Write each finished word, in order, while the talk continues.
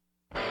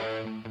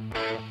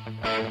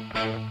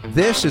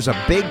This is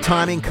a Big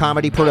Timing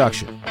Comedy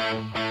production.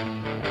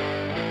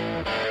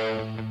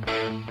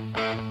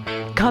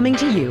 Coming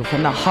to you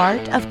from the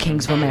heart of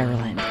Kingsville,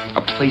 Maryland.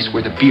 A place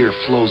where the beer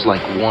flows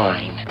like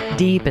wine.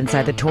 Deep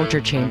inside the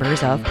torture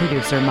chambers of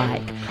producer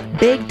Mike,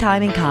 Big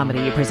Timing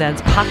Comedy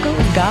presents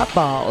Paco's Got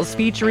Balls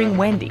featuring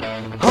Wendi,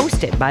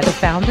 hosted by the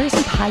founders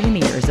and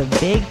pioneers of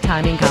Big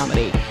Timing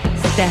Comedy,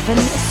 Stefan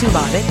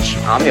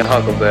Subotic. I'm your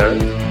Huckleberry.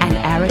 And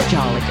Eric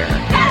Jolliger.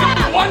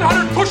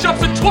 100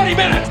 push-ups in 20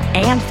 minutes!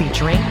 And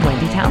featuring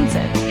Wendy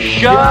Townsend.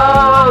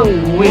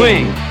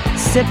 Showing!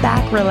 Sit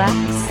back, relax,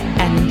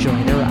 and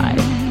enjoy the ride.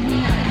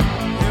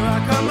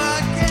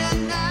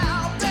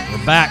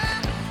 We're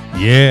back.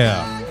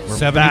 Yeah.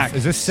 We're back.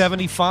 Is this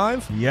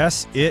 75?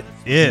 Yes, it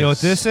is. You know what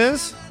this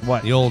is?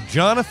 What? The old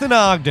Jonathan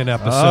Ogden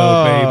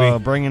episode,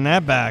 baby. Bringing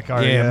that back,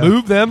 are Yeah, you?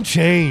 move them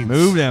chains.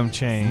 Move them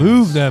chains.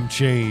 Move them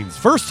chains.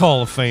 First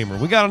Hall of Famer.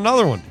 We got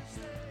another one.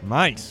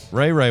 Nice.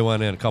 Ray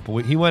went in a couple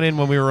weeks. He went in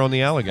when we were on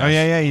the Alley Guys. Oh,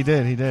 yeah, he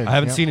did. I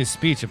haven't seen his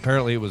speech.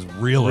 Apparently, it was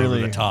real over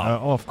the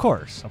top. Of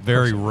course.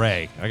 Very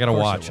Ray. I got to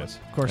watch it.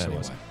 Of course it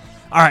was.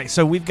 All right,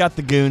 so we've got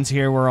the Goonz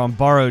here. We're on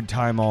borrowed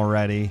time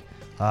already.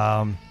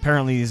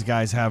 Apparently, these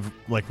guys have,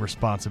 like,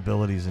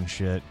 responsibilities and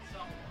shit.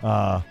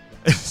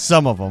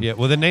 Some of them. Yeah,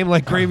 with a name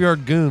like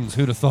Graveyard Goonz,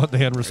 who'd have thought they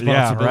had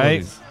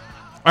responsibilities? Yeah,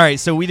 right? All right,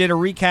 so we did a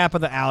recap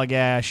of the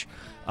Allagash.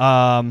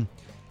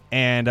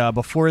 And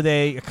before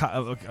a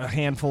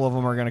handful of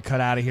them are going to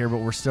cut out of here, but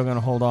we're still going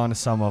to hold on to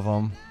some of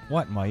them.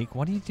 What, Mike?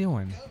 What are you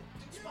doing?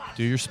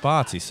 Do your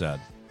spots, he said.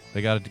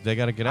 They got to get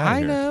out of here.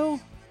 I know.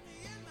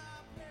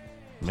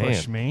 Man,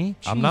 Push me.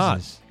 I'm not.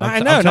 Jesus.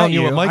 I'm not telling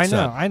you you. what Mike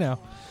said. I know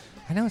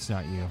it's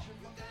not you.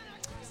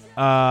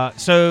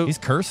 So he's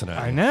cursing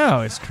at me. I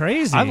know, it's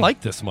crazy. I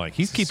like this, Mike.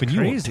 He's keeping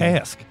you on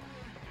task.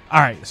 All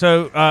right,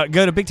 so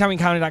go to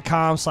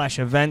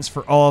bigtimingcomedy.com/events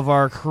for all of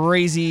our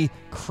crazy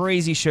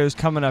shows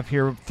coming up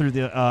here through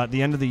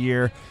the end of the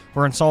year.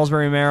 We're in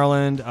Salisbury,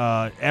 Maryland,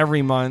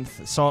 every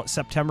month,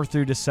 September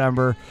through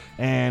December,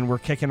 and we're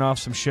kicking off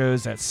some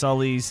shows at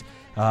Sully's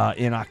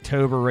in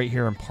October right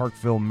here in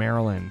Parkville,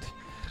 Maryland.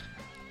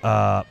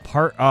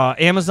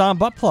 Amazon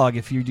butt plug.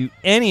 If you do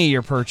any of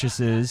your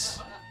purchases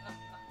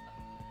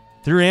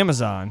through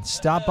Amazon,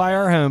 stop by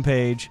our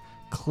homepage.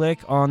 Click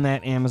on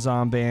that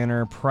Amazon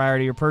banner prior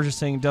to your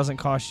purchasing. It doesn't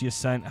cost you a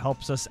cent.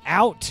 Helps us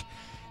out.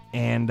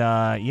 And,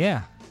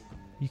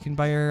 you can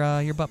buy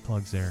your butt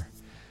plugs there.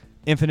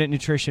 Infinite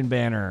Nutrition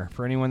banner.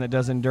 For anyone that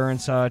does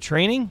endurance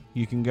training,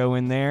 you can go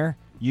in there,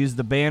 use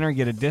the banner,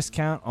 get a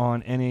discount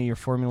on any of your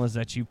formulas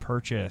that you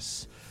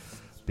purchase.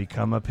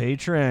 Become a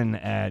patron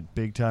at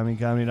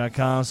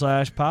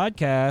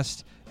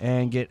bigtimingcomedy.com/podcast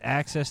and get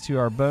access to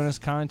our bonus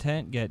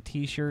content, get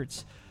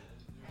t-shirts,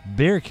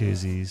 beer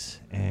koozies,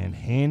 and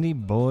handy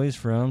boys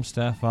from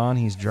Stefan.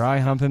 He's dry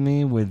humping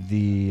me with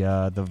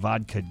the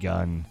vodka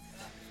gun.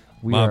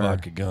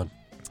 Vodka gun.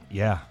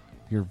 Yeah,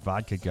 your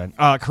vodka gun.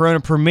 Corona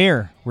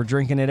Premier. We're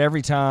drinking it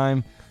every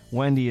time.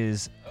 Wendi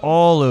is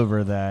all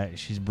over that.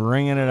 She's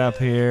bringing it up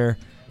here.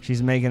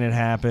 She's making it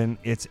happen.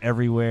 It's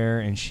everywhere,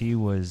 and she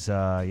was,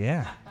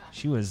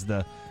 she was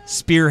the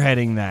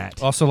spearheading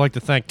that. Also like to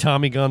thank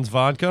Tommy Guns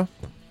Vodka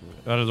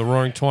out of the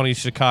Roaring 20s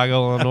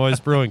Chicago, Illinois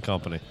Brewing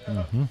Company.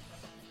 Mm-hmm.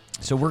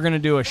 So we're gonna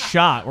do a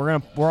shot. We're all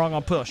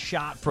gonna put a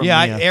shot from.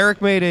 Yeah,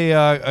 Eric made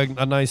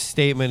a nice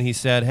statement. He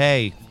said,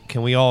 "Hey,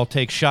 can we all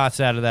take shots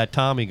out of that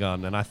Tommy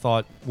gun?" And I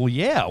thought, well,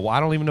 yeah. Well, I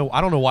don't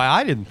know why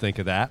I didn't think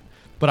of that,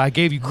 but I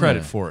gave you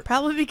credit for it.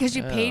 Probably because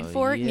you paid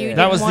for it and you That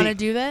didn't was want the- to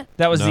do that.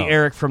 That was No. the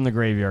Eric from the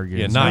Graveyard Goonz.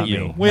 Yeah, not you.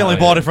 me. We only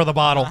bought it for the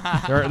bottle.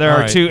 There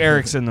are two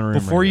Erics in the room.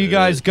 Before right you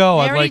guys go,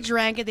 They I'd already like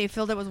drank it. They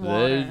filled it with They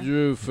water.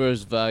 drew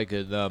first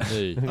vodka, not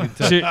me.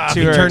 two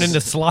turn Erics.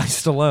 into Sly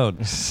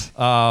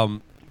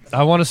Stallone.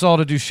 I want us all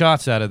to do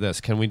shots out of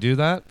this. Can we do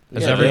that?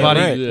 Is Yeah,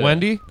 everybody? right. Yeah.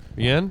 Wendy,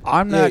 you in?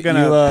 I'm not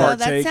gonna Oh, that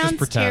partake sounds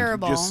pretend.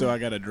 terrible. just so I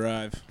gotta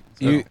drive.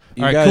 You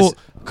All right, guys,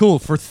 cool.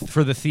 For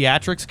the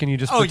theatrics, can you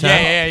just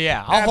pretend?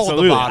 yeah. I'll hold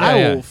the bottle. I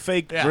Yeah. will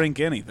fake drink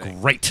anything.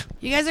 Great.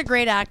 You guys are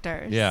great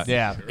actors.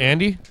 Yeah.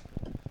 Andy,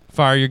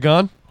 fire your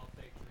gun.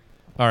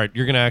 All right,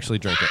 you're gonna actually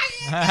drink it.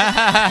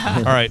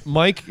 All right,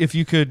 Mike, if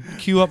you could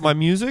cue up my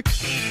music.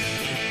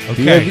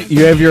 Okay.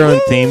 you have your own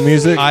theme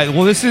music?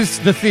 Well, this is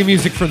the theme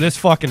music for this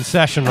fucking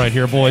session right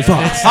here, boys.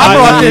 I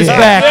brought this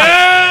back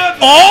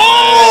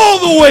all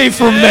the way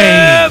from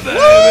Maine.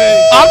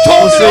 I'm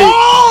talking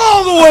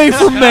all the way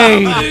from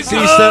Maine.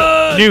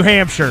 New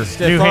Hampshire.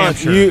 New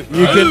Hampshire.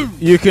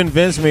 You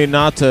convinced me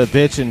not to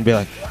bitch and be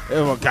like,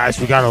 "Oh, well, guys,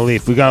 we gotta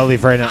leave. We gotta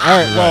leave right now." All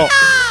right, well,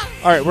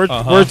 all right,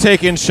 we're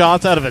taking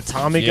shots out of a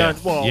Tommy gun.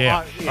 Well,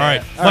 Yeah. yeah. All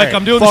right, All Mike, right.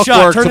 I'm doing the Fuck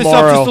shot. work Turn this up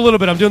tomorrow. just a little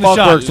bit. I'm doing the Fuck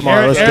shot. work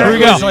tomorrow. Let's go. Here we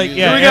go. Like, Here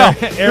yeah, we go.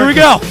 Eric- Here we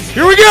go.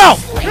 Here we go.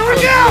 Here we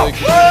go.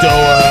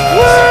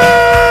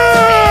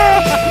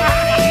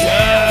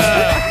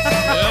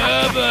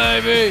 Yeah,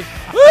 baby.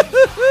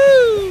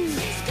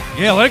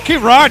 Yeah, let it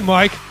keep riding,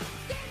 Mike.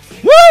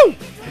 Woo! You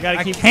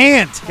gotta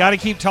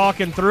keep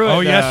talking through it. Oh,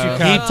 yes, you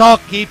can.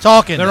 Keep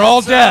talking. They're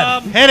all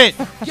dead. Hit it.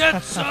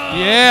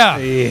 Yeah.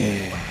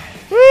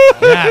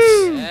 Yes.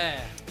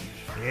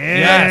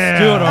 Yes. Yes,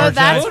 do it, RJ. Oh,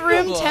 that's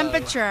room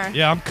temperature.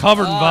 Yeah, I'm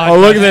covered in vodka. Oh,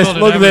 look at this. Spilled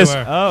it Look at this.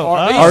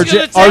 everywhere.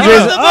 RJ's.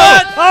 RJ.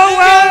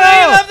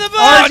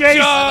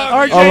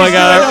 Oh my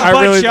God! I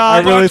really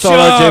thought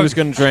chug. RJ was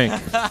gonna drink.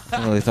 I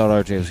really thought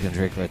RJ was gonna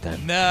drink right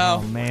then. No.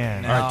 Oh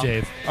man. All right,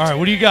 Dave. All right,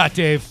 what do you got,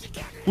 Dave?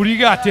 What do you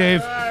got,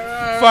 Dave?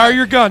 Fire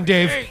your gun,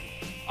 Dave.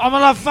 I'm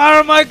gonna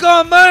fire my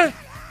gun, man.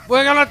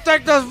 We're gonna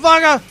take this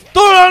vodka to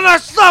the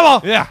next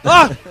level. Yeah.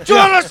 Do you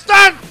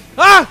understand?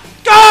 Go!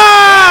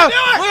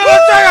 We're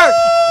gonna take it.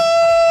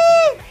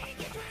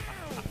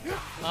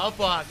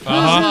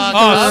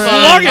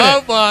 Slugging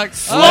it.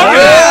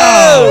 Slugging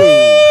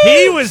it.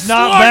 He was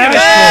not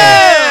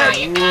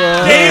bashful. He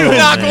was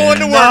not going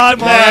to work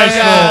tomorrow,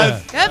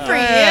 guys. Good for you.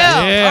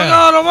 Yeah.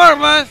 I'm going to work,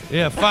 man.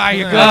 Yeah, fire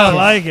your I gun.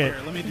 like it.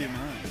 Let me do mine.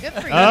 Good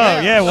for you.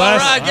 Oh yeah,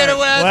 Wes. All right, get it,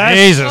 Wes. Wes.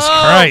 Jesus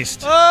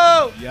Christ.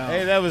 Oh.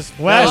 Hey, that was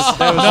Wes.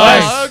 that was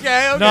Nice.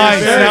 Okay.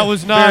 Nice. Very- That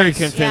was very nice.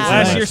 convincing. Yeah.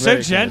 Wes, you're so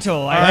Very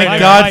gentle. All right, my,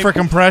 God my, for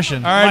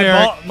compression. All right,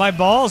 Eric. my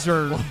balls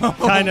are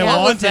kind of What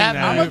was wanting that,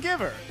 now. man?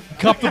 Giver.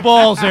 Cup the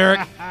balls, Eric.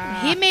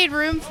 He made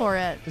room for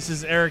it. This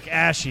is Eric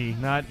Ashy,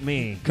 not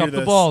me. Cup Hear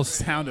the balls.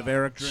 Sound of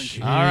Eric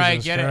drinking. All right,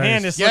 Jesus get it. Christ.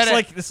 Man, this Get looks it.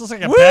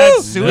 like a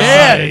bad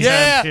suicide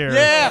Yeah, attempt here.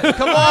 yeah.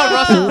 Come on,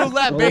 Russian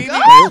roulette, baby.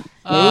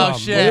 Oh,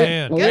 shit.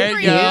 man. Good There for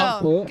you go.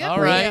 you. Good All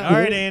for right. you. All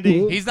right,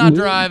 Andy. He's not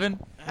driving.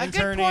 A good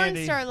Intern porn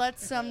Andy. star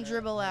lets some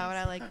dribble out.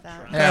 I like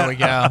that. There we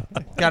go.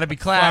 Got to be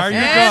classy. Fire your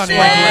gun, All Wendi.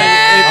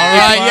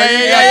 right,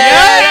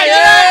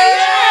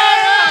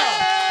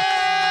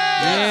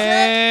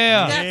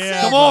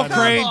 Yeah. Come on,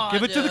 Crane.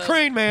 Give it to the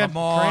Crane, man. Come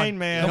on. Crane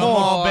man. Come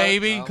on,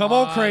 baby. Come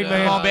on, Crane,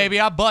 man. Come on, baby.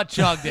 I butt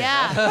chugged it.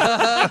 Yeah.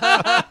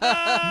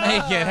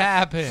 Make it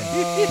happen.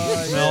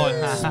 Smell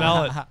it.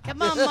 Smell it.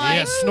 Come on, Mike.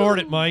 Yeah, snort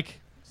it, Mike.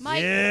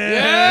 Mike.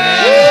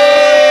 Yeah.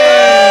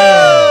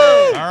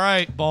 All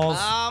right, balls.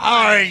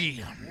 Fire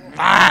your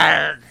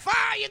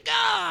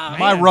gun.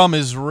 My rum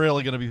is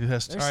really going to be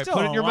pissed. All right, still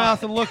put it in a your lot.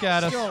 mouth and look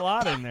at us. Still a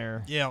lot in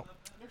there. Yeah.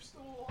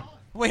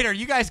 Wait, are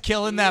you guys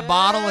killing that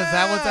bottle? Is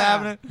that what's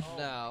happening?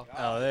 No.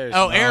 Oh, there's.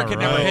 Oh, Eric had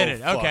never right. hit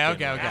it. Okay.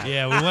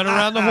 Yeah, we went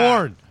around the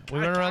horn. We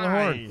went around the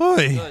horn.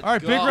 Oy. All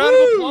right, big round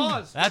of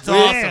applause. That's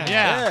awesome.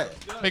 Yeah.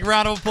 Big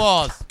round of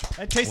applause.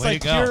 That tastes Way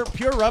like to go.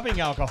 pure rubbing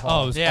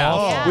alcohol. Oh, it's Yeah.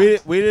 awful. Yeah.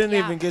 We didn't Yeah.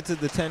 even get to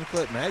the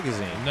 10-clip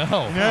magazine.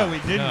 No. No, we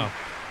didn't. No.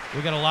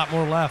 We got a lot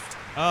more left.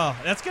 Oh,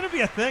 that's gonna be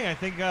a thing. I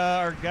think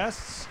our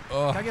guests.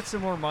 Can I get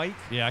some more mic?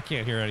 Yeah, I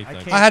can't hear anything.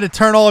 can't- I had to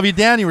turn all of you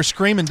down. You were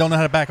screaming. Don't know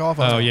how to back off.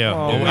 Oh, yeah.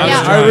 Oh, Yeah, yeah. I was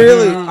Yeah.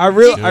 trying. I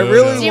really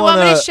Do you want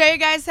me to want show you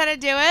guys how to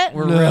do it?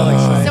 We're really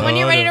excited. So when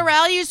you're Oh, ready no. to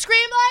rally, you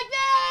scream like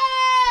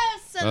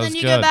this, and That then was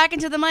you go good. back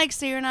into the mic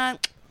so you're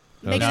not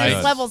making Nice.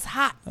 these levels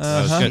hot.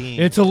 That was good.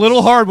 It's a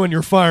little hard when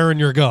you're firing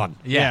your gun.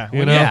 Yeah.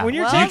 You know? When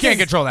you're Well, You talking, can't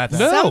control that thing.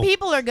 No. Some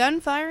people are gun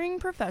firing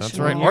professionals. That's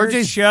right. You're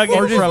RJ's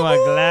chugging from a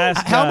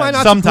glass. How am I gun.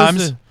 not Sometimes.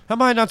 supposed to? How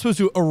am I not supposed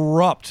to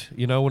erupt?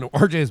 You know, when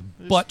RJ's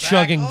butt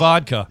chugging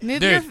vodka. Move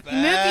Dude, your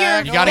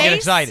You got to get face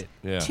excited.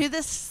 Yeah. to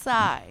the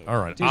side. All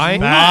right. Just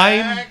I'm Oh.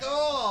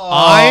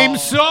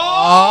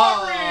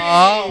 sorry.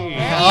 There you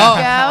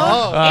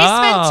go.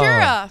 Ace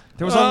Ventura.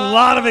 There was a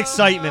lot of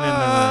excitement in the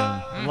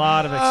room. A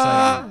lot of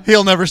excitement.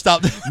 He'll never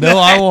stop. No,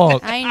 I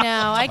won't. I know.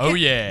 I Oh, can,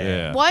 yeah.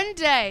 Yeah. One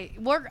day,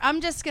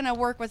 I'm just gonna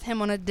work with him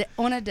on a day.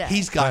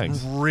 He's gotten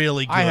Thanks.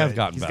 really good. I have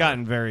gotten He's better.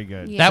 gotten very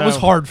good. Yeah. That was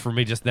So- hard for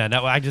me just then.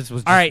 I just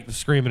was All right.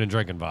 screaming and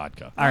drinking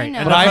vodka. All right. I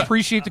know. But I enough-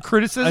 appreciate the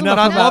criticism, enough and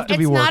I'd about- love to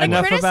be it's not working. a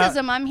Enough about-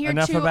 criticism. I'm here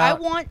enough to. about-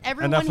 I want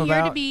everyone enough here to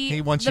about- be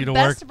He wants the you to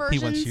best work. He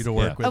wants you versions to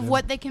work with of him.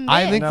 what they can be.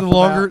 I think Enough the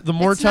longer, about- the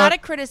more it's not time, a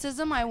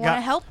criticism. I want Got-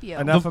 to help you.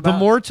 enough the about-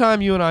 more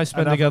time you and I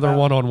spend enough together about-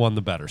 one-on-one,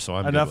 the better. So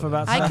I'm Enough good with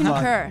about I Stefan.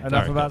 concur. Enough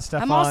Sorry. about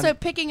Stefan. I'm also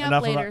picking up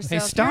Enough later, about- so Hey,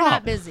 if you're not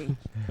stop. busy.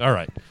 it. All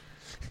right.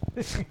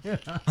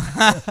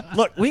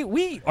 Look,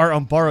 we are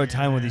on borrowed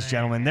time with these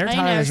gentlemen. Their I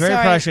time know, is very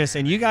sorry. precious,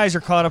 and you guys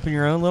are caught up in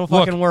your own little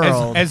Look, fucking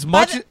world. as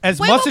much Wait, as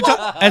wait, much wait, as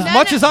wait. as No,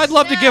 much no, as I'd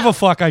love to no. give a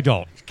fuck, I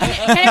don't.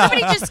 Can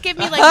everybody just give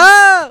me like?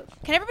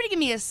 Can everybody give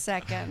me a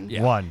second?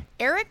 One.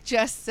 Eric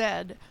just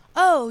said,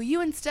 "Oh,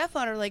 you and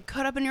Stefan are like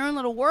caught up in your own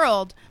little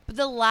world," but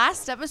the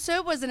last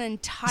episode was an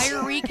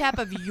entire recap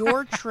of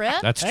your trip.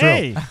 That's true.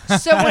 Hey,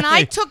 So when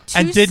I took 2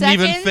 And didn't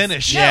seconds, even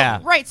finish. No, Yeah.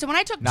 right. So when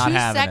I took Not 2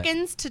 having it.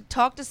 seconds to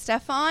talk to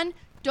Stefan,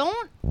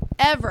 don't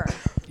ever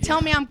tell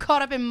me I'm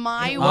caught up in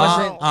my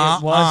wasn't world.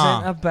 it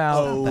wasn't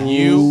about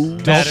You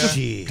better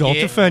Don't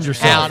defend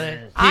yourself.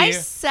 I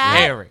sat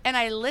Eric. and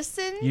I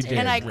listened You did.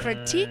 and I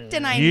critiqued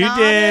and I You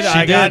nodded. did.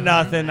 I got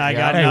nothing. I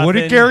got Hey, nothing. what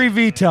did Gary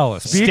Vee tell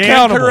us? Be Stand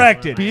accountable.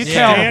 corrected. Be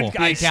Stand- accountable. Be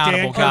I stand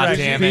accountable, corrected.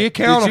 goddammit. Be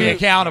accountable. Be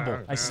accountable.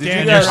 I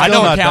stand. guys- I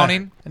Still know not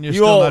accounting. back- And you're You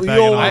still all, not you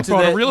backing all off. went to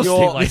brought a that. real you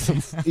estate all-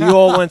 license. You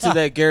all went to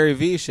that Gary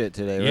V shit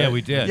today, right? Yeah,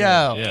 we did.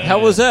 Yo. Yeah. How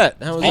was that?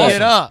 How was Pull that?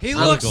 it up. He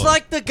Really looks cool.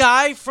 like the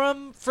guy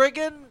from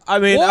friggin' I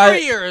mean,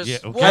 Warriors.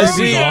 I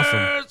see,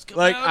 Warriors, come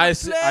like out I and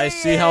see, I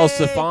see how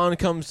Stefan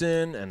comes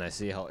in, and I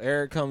see how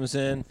Eric comes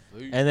in,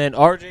 and then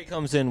RJ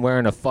comes in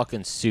wearing a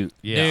fucking suit.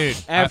 Dude.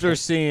 After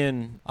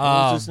seeing what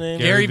was his name?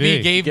 Gary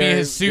V gave me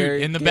his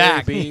suit in the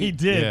back. He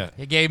did. Yeah.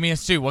 He gave me a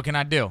suit. What can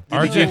I do?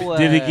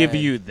 Did he give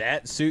you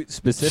that suit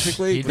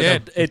specifically? He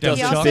did. It He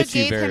doesn't also fit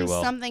you gave very him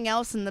well. something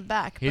else in the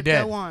back. He but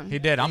did. Go on. He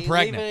did. I'm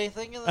pregnant.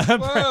 Anything in the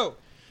Whoa.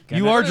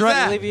 You are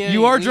dressed.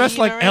 You are dressed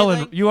like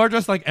Ellen. You are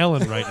dressed like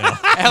Ellen right now.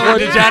 Ellen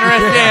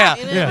DeGeneres.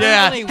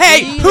 Yeah.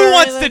 Hey, who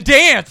wants to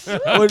dance?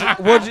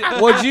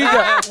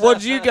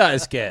 What'd you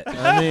guys get?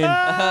 I mean,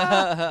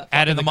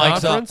 added the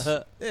mics conference?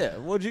 up. Yeah,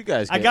 what'd you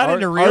guys get? I got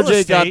into real RJ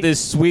estate. got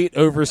this sweet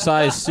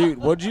oversized suit.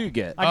 What'd you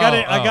get?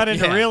 I got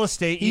into real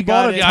estate. He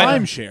bought a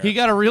timeshare. He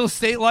got a real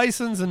estate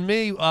license, and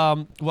me,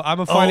 well, I'm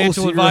a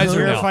financial so advisor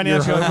you're a now.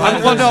 financial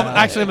advisor. Well, no,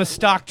 actually, I'm a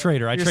stock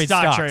trader. I You're trade a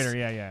stock stocks. trader.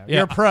 Yeah.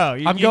 You're a pro.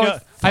 I'm going.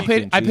 I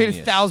paid genius.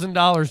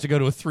 $1,000 to go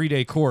to a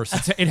 3-day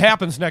course. It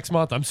happens next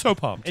month. I'm so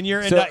pumped. And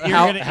you're So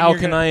how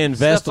can I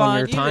invest on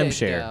your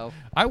timeshare?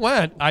 I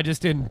went. I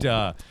just didn't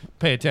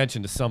pay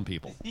attention to some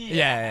people.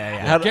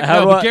 Yeah.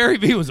 But Gary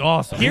V was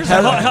awesome.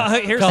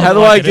 How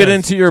do I get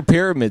into your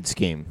pyramid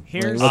scheme?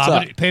 Here's what's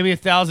up? Pay me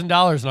 $1,000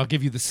 and I'll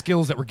give you the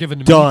skills that were given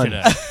to Done. me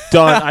today.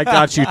 Done. I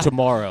got you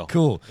tomorrow.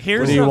 Cool. What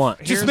do you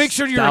want? Just make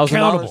sure you're $1,000?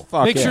 accountable.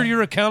 Fuck Make sure yeah.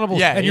 you're accountable.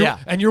 Yeah,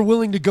 and you're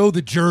willing to go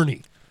the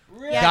journey.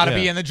 Gotta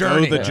be in the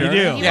journey. the journey.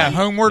 You do. Yeah,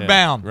 homeward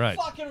bound. Right.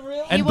 Fucking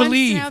real. And He wants to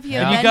believe. know if you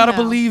And have you got to Venmo.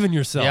 believe in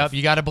yourself. Yep,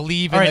 you got to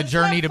believe in All the right.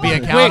 journey to be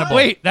accountable.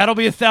 Wait, that'll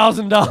be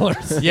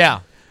 $1,000.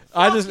 Yeah.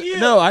 I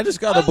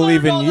just got to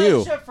believe in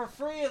you. That shit for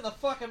free in the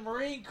fucking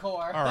Marine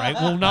Corps. All right.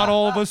 Well, not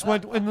all of us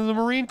went into the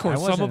Marine Corps.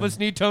 Some of us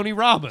need Tony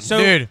Robbins.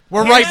 Dude,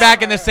 we're right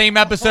back in the same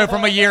episode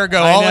from a year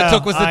ago. All it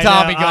took was the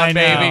Tommy gun,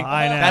 baby.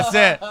 I know. That's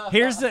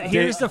it.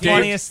 Here's the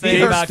funniest thing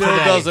Dave about still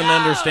today. doesn't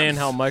understand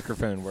how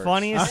microphone works.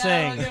 Funniest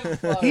thing.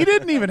 He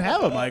didn't even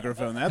have a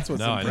microphone. That's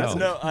what's No, I know. impressive.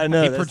 No, I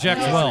know. He that's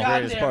projects the well.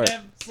 greatest part.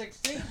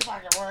 M16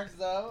 fucking works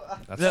though.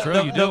 That's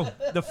true. You do.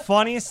 The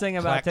funniest thing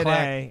about Clack,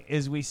 today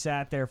is we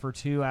sat there for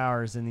 2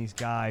 hours and these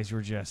guys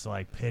were just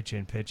like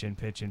pitching.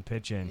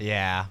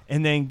 Yeah.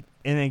 And then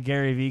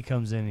Gary V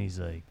comes in and he's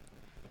like,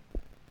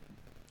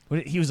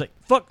 he was like,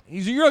 fuck,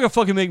 you're not going to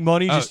fucking make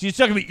money. It's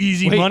not going to be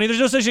easy money. There's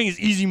no such thing as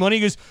easy money.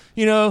 He goes,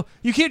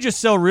 you can't just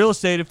sell real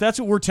estate. If that's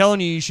what we're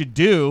telling you should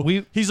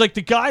do. He's like,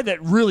 the guy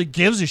that really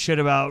gives a shit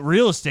about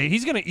real estate,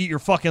 he's going to eat your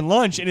fucking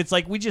lunch. And it's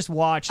like, we just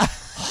watched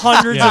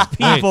hundreds of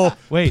people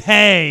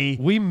pay.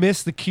 We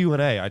missed the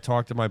Q&A. I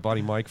talked to my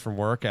buddy Mike from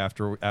work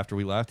after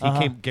we left.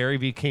 Gary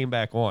V came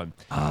back on.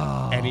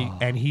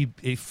 And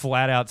he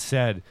flat out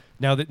said,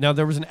 Now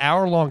there was an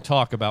hour-long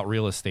talk about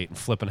real estate and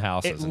flipping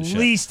houses and shit. At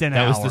least an hour.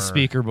 That was hour. the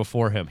speaker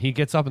before him. He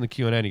gets up in the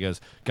Q&A and he goes,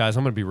 guys,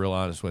 I'm going to be real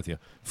honest with you.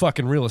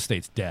 Fucking real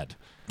estate's dead.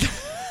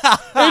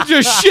 And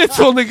just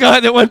shits on the guy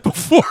that went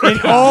before him.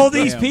 And all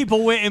these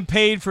people went and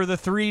paid for the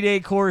 3-day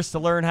course to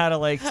learn how to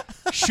like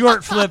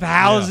short flip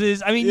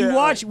houses. I mean, you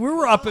watch. We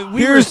were up.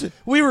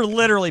 We were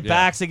literally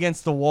backs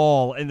against the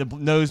wall in the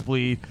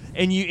nosebleed,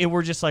 and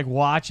we're just like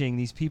watching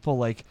these people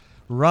like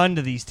run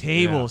to these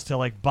tables to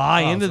like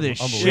buy into this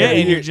shit,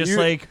 and you're just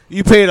like,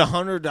 you paid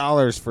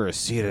 $100 for a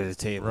seat at a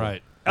table,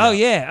 right? Oh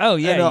yeah.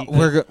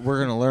 We're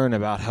gonna learn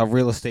about how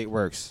real estate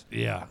works.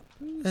 Yeah.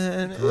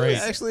 And Great.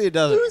 Actually, it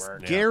doesn't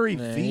work. Gary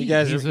Man, V. you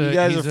guys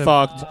are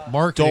fucked.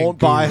 Marketing Don't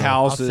buy guru.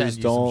 houses.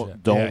 Don't.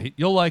 Yeah,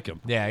 you'll like him.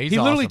 Yeah, he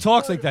literally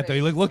talks like that though.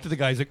 He like looked at the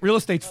guy. He's like, real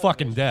estate's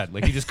fucking dead.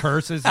 Like he just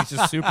curses. He's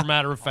just super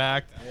matter of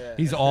fact.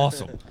 He's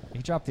awesome. He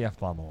dropped the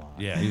F-bomb a lot.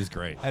 Yeah, he was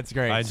great. That's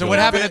great. I So enjoyed what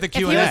it. happened at the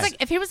Q&A?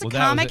 If he was a Well, that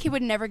was comic, it. he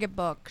would never get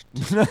booked.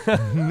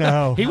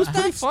 No. He was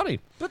pretty funny.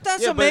 But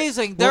that's Yeah, but-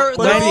 amazing. well, They're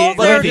but all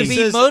but there he to be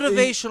says-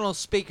 motivational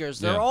speakers.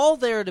 They're Yeah. all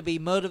there to be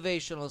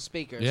motivational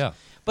speakers. Yeah.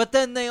 But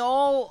then they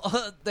all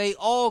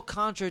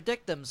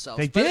contradict themselves.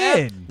 They But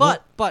did.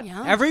 But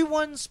Yeah.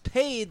 everyone's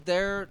paid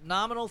their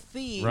nominal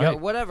fee or Right.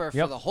 whatever Yep.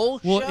 for the whole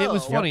show. Well, it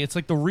was funny. It's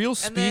like the real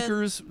And then-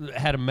 speakers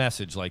had a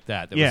message like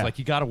that. That Yeah. was like,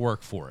 you got to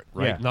work for it,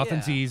 right? Yeah.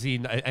 Nothing's Yeah.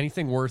 easy.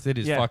 Anything worth it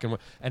is Yeah. fucking.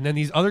 And then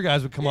these other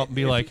guys would come up and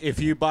be like, if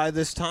you buy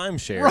this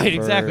timeshare, right, for-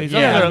 exactly.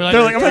 Yeah. They're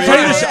They're like, I'm gonna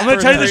tell you this. I'm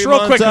gonna tell you this real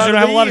quick because we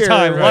don't have a lot of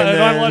time. I don't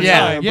have a lot of Yeah.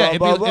 time. Yeah, it'd be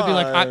blah,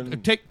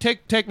 like, blah,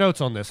 take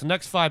notes on this. The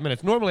next 5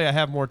 minutes. Normally I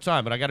have more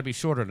time, but I got to be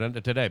shorter than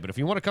today. But if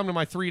you want to come to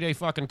my 3-day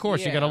fucking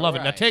course, you Yeah, got to love it.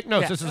 Now right. take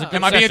notes. Yeah. This is a good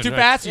Am I being session, too right?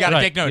 fast? You got to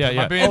Right. take notes. Yeah, Am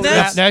I yeah. being And too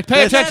that's- fast? Now pay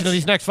That's- attention to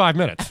these next 5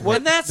 minutes.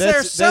 And that's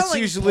their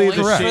selling usually point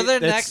the Correct. for their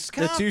shape. next That's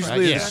conference.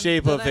 usually Yeah. the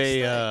shape The of next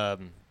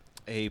thing.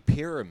 a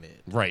pyramid.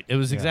 Right. It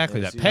was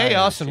exactly that. That's Pay the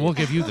us and we'll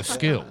give you the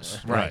skills.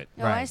 Right.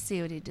 Oh, I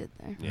see what he did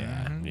there.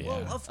 Yeah. Yeah.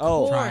 Well, of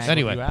Oh. course.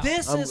 Anyway.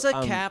 This is a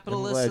I'm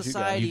capitalist glad you got it.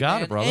 society. You got it,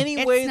 and brother. Any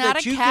It's way not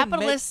that a you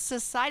capitalist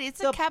society. It's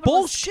a the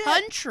capitalist bullshit.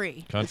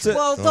 country. Country.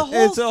 Well, the whole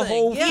It's a thing.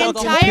 whole yeah, The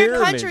fucking entire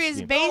pyramid country is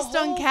scheme. based the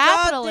on whole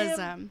capitalism.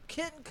 goddamn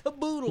Kit and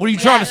caboodle. What are you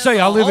trying to say?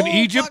 I live in The whole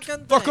Egypt?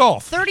 fucking Fuck thing.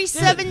 off.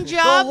 37 Dude, the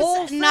jobs,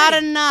 whole not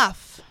thing.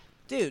 enough.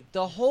 Dude,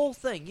 the whole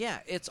thing, yeah,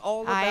 it's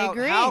all I about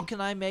agree. how can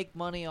I make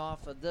money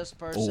off of this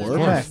person Or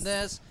and meth.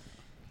 this.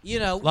 You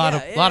know, lot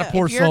of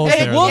poor If you're souls good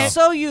there. at- We'll though.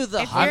 show you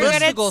the if you're good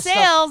at mystical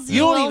sales, stuff.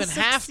 you don't will even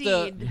have to.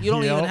 succeed. You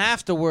don't even Yep.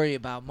 have to worry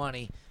about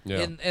money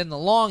Yeah. in the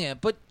long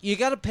end. But you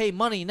got to pay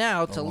money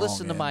now to long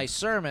listen to end. my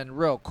sermon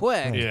real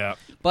quick. Yeah.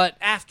 But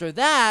after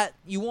that,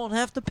 you won't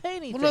have to pay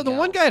anything. Well, no, the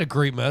one else. guy had a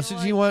great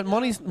message. He went,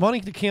 money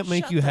can't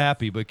make you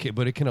happy, but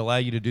it can allow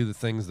you to do the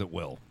things that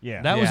will.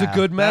 Yeah. That was a Yeah.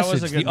 good That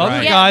was message. a good The other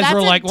message. Yeah, guys that's were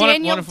a like,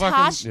 Daniel what a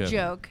Tosh fucking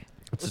joke.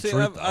 It's See,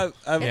 the truth. I've,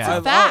 It's I've,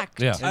 a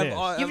fact.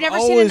 Yeah. You've never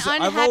I've seen always- an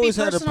I've unhappy always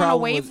had a person on a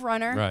problem wave with-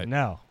 runner. Right.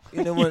 No.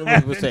 You know when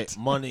people say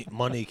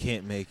money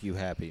can't make you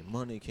happy.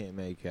 Money can't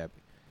make you happy.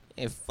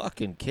 You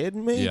fucking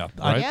kidding me? Yeah.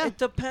 Right. Yeah. It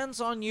depends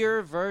on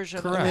your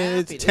version Correct. of I mean,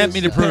 happiness. Tempt me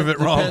to prove it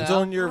wrong. Depends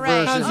on your Right.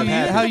 version How of you,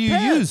 happiness. how you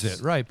Depends. use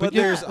it, right? But But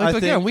yeah, there's, like, I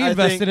again, think- we I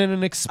invested think- in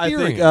an I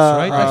experience, think,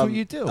 right? That's what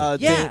you do.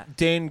 Yeah.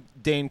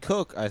 Dane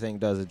Cook, I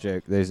think, does a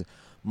joke. There's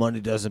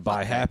money doesn't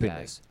buy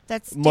happiness.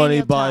 That's Money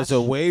Daniel buys Tosh.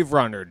 a wave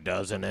runner,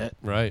 doesn't it?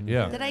 Right?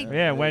 Yeah. Did I?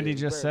 Yeah, Wendy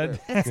just said.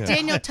 That's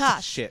Daniel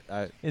Tosh. Shit.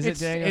 Is it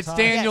Daniel? It's Tosh?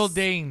 Daniel Yes.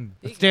 Dane.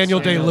 It's Daniel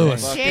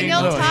Day-Lewis. Fucking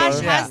Daniel Lewis.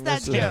 Tosh Yeah. has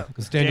that Yeah, joke.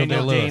 it's Daniel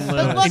Daniel Day-Lewis.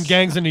 Day-Lewis. But In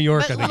Gangs in New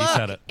York, I But think look, he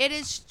said it. it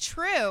is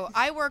true.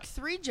 I work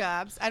 3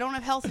 jobs. I don't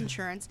have health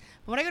insurance.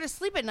 But when I go to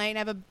sleep at night and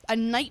I have a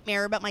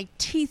nightmare about my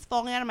teeth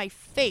falling out of my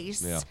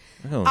face, Yeah.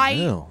 Oh, I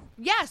no.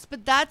 yes,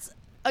 but that's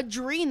a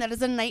dream. That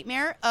is a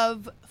nightmare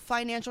of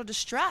financial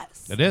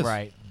distress. It is.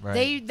 Right.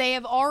 They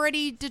have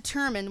already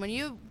determined when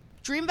you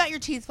dream about your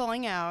teeth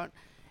falling out,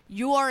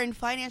 you are in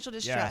financial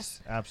distress.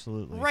 Yes,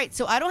 absolutely. Right.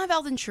 So I don't have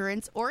health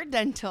insurance or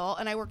dental,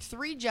 and I work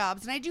 3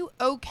 jobs, and I do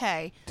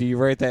okay. Do you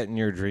write that in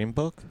your dream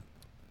book?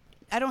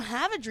 I don't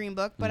have a dream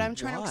book, but I'm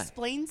trying to Why?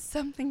 explain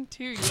something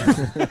to you.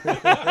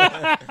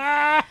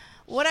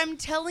 What I'm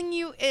telling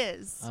you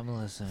is I'm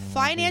listening.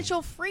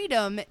 financial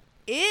freedom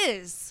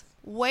is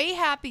way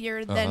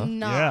happier than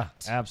not. Yeah,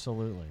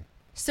 absolutely.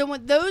 So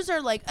when those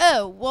are like,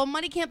 oh, well,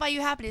 money can't buy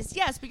you happiness.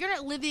 Yes, but you're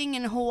not living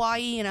in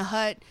Hawaii in a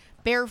hut,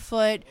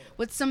 barefoot,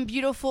 with some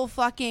beautiful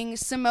fucking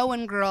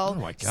Samoan girl Oh,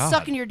 my God.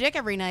 sucking your dick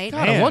every night.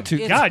 God, I want to.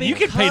 It's God, you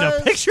can paint a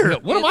because- picture.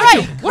 What am I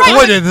Right, doing? right.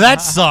 Boy, did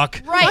that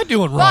suck. Right. What am I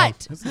doing wrong?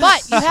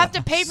 But you have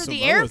to pay for the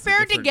Samoa's a airfare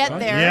to different get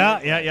country. there.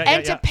 Yeah.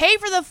 And to pay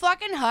for the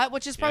fucking hut,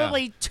 which is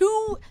probably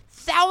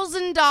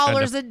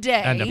 $2,000 a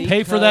day. And to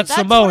pay for that That's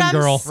Samoan what I'm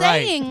girl.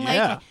 saying. Like,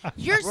 Yeah.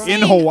 you're In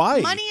saying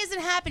Hawaii. money isn't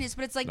happiness,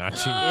 but it's like, Not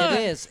ugh. It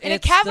is. In a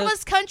It's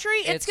capitalist country,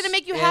 it's going to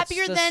make you it's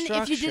happier the than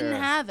if you didn't structure.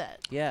 have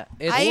it. Yeah,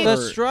 it's I- the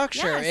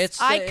structure. Yes,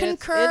 It's I the-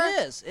 concur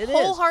It is. It is.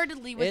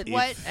 wholeheartedly with It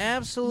what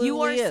absolutely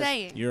you are is.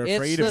 saying. You're It's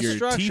afraid the of your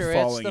structure. teeth It's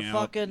falling the out.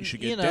 fucking, You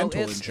should get know,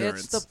 dental it's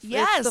insurance. the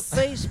Yes, it's the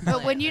face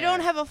but when you plant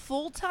don't have a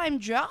full-time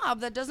job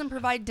that doesn't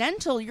provide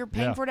dental, you're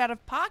paying Yeah. for it out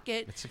of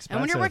pocket. It's And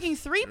when you're expensive. working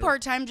 3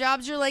 part-time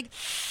jobs, you're like,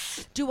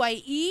 do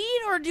I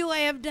eat or do I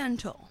have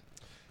dental?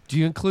 Do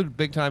you include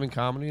big time in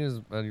comedy?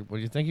 What do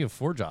you think? You have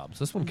 4 jobs.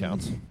 This one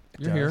counts.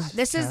 You're here.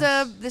 This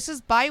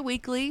is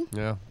bi-weekly,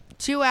 Yeah.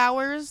 2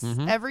 hours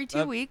Mhm. every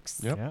 2 weeks.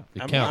 Yep. Yeah.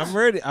 It I'm counts.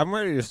 ready. I'm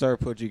ready to start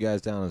putting you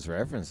guys down as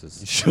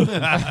references.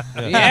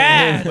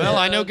 Yeah. Well,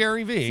 I know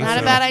Gary Vee. Not a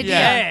so- bad idea.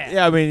 Yeah.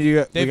 Yeah, I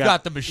mean, They've we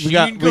got the we machine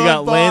got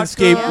gun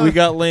landscape. vodka. We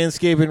got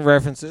landscaping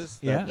references.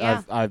 Yeah. that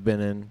Yeah. I've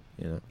been in.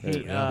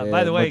 Hey, yeah,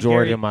 by the way,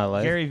 majority Gary, of my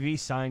life. Gary V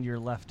signed your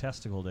left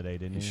testicle today,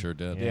 didn't You he? sure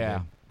did.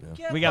 Yeah.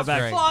 Get We got the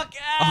back- fuck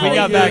We out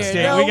got of here.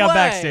 backstage. No We got way.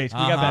 backstage. We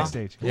got Uh-huh.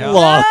 backstage. Yeah.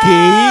 Lucky.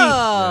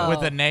 Oh.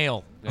 With a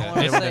nail. I Yeah,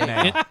 wanna with a say-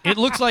 nail. It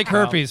looks like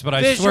herpes, but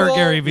I swear Visual-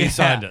 Gary Vee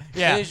signed it.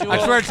 Yeah. Visual.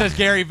 I swear it says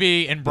Gary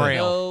V in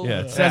Braille. No. Yeah,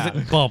 it says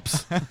Yeah. it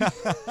bumps.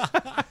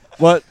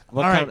 What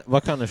All right.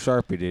 what kind of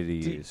Sharpie did he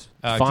use?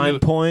 glue- Fine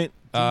point,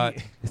 Yeah,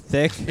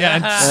 thick. and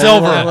Yeah.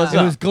 silver. What's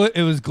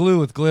It was glue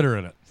with glitter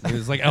in it. It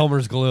was like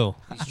Elmer's glue.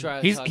 He's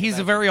trying to He's talk a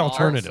about very ball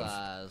alternative.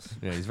 size.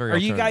 Yeah, he's very. Are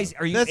you alternative. guys?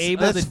 Are you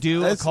able to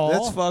do a call?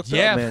 That's fucked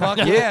Yeah, up, man. fuck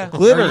yeah.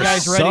 Glitter Are you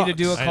guys ready to sucks.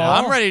 do a I call?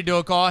 I'm ready to do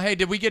a call. Hey,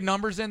 did we get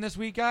numbers in this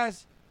week,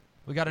 guys?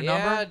 We got a Yeah,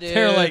 number? dude.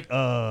 They're like,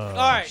 All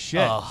right.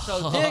 shit.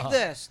 So dig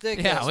this.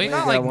 Dig Yeah, this. we man.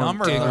 got like got one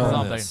numbers dig or on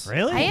something. this.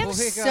 Really? I have Well,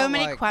 we so got,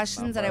 many like,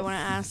 questions that I want to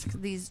ask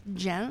these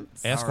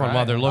gents. Ask All one while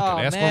right. they're looking. Oh,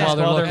 Ask man. one while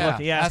they're While they're looking.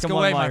 looking. Yeah, Ask them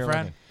away, one while my you're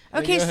friend.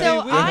 Okay, Yeah,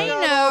 so we I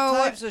got all know.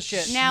 types of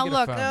shit. Now You get a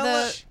look, phone.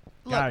 look,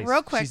 Guys,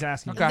 real quick. she's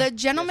asking. Okay. The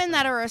gentlemen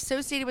that are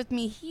associated with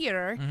me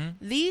here,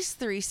 these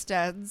 3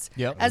 studs,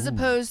 Yep. as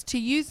opposed to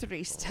you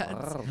 3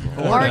 studs,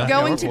 Or are not.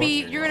 going Or to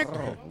be. They're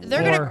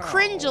Or- gonna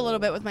cringe a little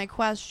bit with my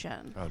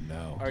question. Oh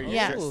no. Are you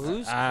Yes. sure?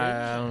 Who's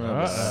I don't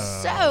know.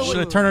 So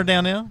Should I turn her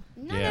down now?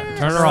 no, Yeah. no, no,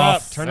 Turn no, her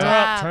off. Turn her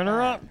up. Turn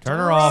her up. Turn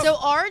her off. So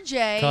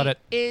RJ Cut it.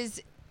 is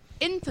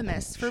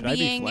infamous for Should I be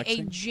being a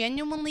flexing?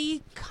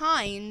 genuinely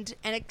kind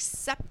and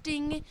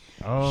accepting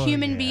Oh,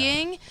 human yeah.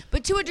 being,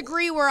 but to a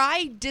degree where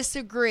I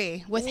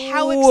disagree with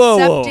how Whoa.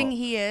 accepting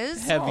he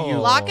is. Have you-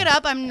 Lock it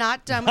up. I'm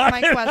not done with my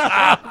question.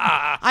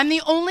 I'm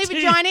the only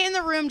vagina in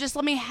the room. Just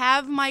let me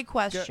have my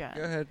question.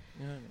 Go ahead.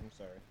 I'm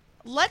sorry.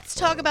 Let's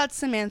talk about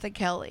Samantha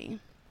Kelly.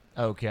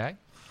 Okay.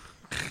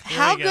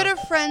 How good of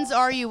friends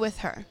are you with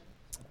her?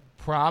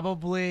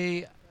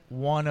 Probably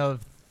one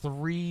of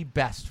 3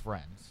 best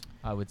friends,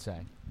 I would say.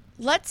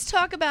 Let's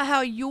talk about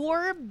how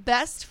your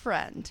best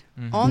friend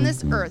on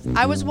this earth,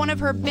 I was one of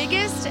her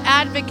biggest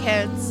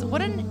advocates.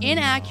 What an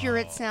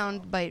inaccurate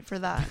sound bite for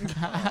that.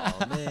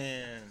 Oh,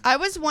 man. I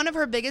was one of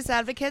her biggest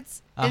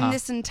advocates in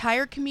this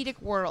entire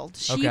comedic world.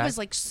 She was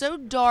like so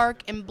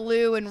dark and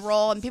blue and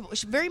raw, and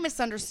she very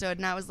misunderstood.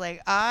 And I was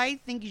like, I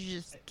think you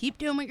should just keep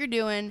doing what you're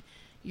doing.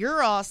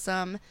 You're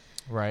awesome.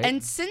 Right.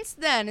 And since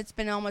then, it's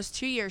been almost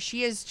 2 years.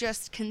 She has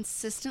just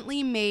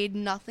consistently made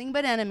nothing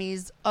but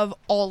enemies of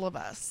all of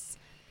us,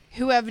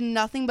 who have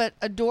nothing but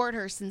adored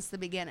her since the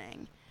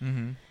beginning.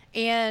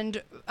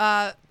 And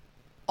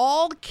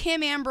all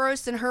Kim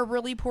Ambrose and her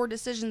really poor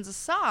decisions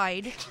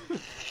aside,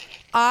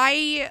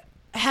 I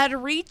had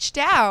reached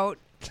out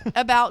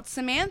about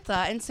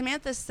Samantha, and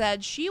Samantha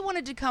said she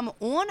wanted to come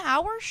on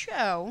our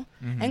show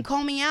and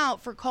call me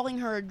out for calling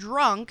her a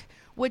drunk,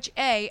 which,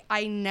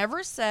 I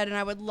never said, and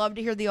I would love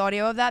to hear the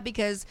audio of that,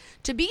 because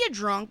to be a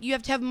drunk, you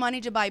have to have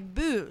money to buy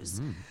booze.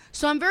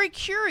 So I'm very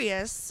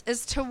curious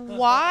as to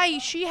why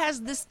she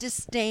has this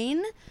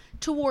disdain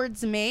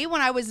towards me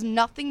when I was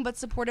nothing but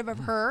supportive of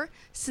her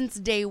since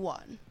day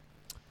one.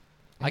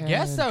 I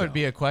guess that would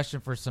be a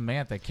question for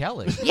Samantha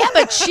Kelly. Yeah,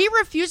 but she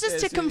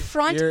refuses to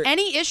confront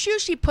any issue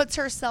she puts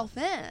herself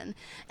in.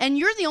 And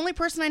you're the only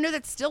person I know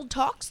that still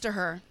talks to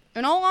her,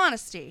 in all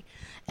honesty.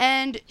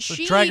 And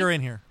she drag her in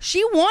here.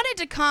 She wanted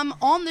to come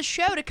on the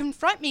show to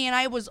confront me, and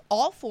I was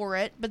all for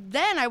it. But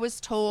then I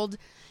was told,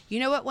 you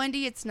know what,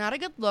 Wendy, it's not a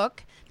good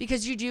look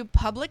because you do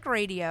public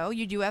radio,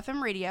 you do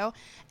FM radio,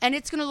 and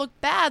it's going to look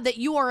bad that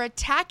you are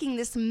attacking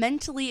this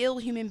mentally ill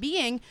human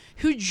being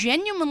who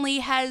genuinely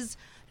has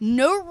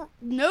no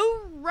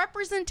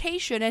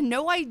representation and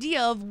no idea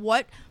of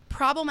what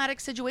problematic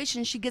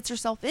situation she gets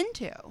herself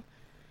into.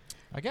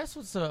 I guess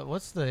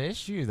what's the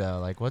issue though?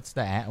 Like, where's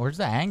the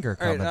anger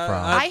coming from?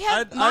 My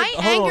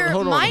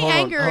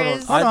anger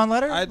is. Hold on,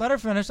 let her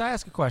finish. I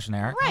ask a question,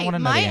 Eric. Right, I wanna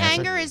know my the answer.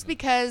 anger is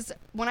because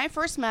when I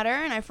first met her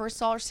and I first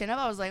saw her stand up,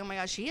 I was like, oh my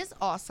gosh, she is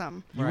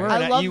awesome. You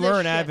were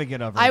an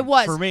advocate of her. I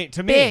was.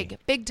 To me,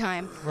 big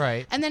time.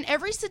 Right. And then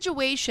every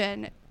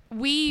situation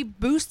we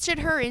boosted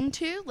her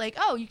into, like,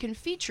 oh, you can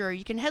feature,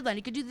 you can headline,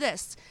 you could do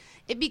this.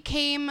 It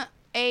became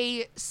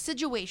a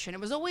situation. It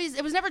was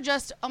never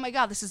just, oh my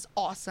God, this is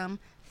awesome.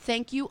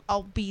 Thank you,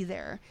 I'll be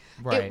there.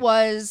 Right. It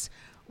was,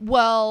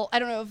 well, I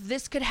don't know if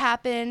this could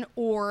happen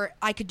or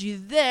I could do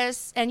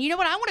this. And you know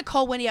what? I want to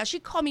call Wendy out. She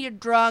called me a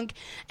drunk,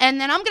 and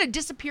then I'm going to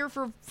disappear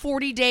for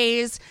 40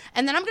 days,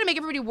 and then I'm going to make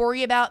everybody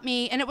worry about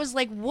me. And it was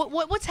like,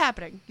 what's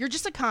happening? You're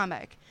just a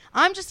comic.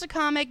 I'm just a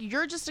comic.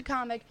 You're just a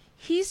comic.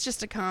 He's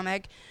just a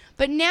comic.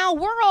 But now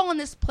we're all in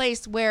this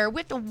place where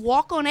we have to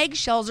walk on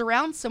eggshells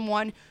around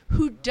someone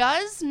who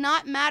does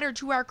not matter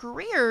to our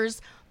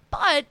careers,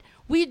 but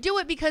we do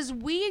it because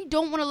we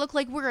don't want to look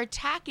like we're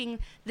attacking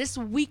this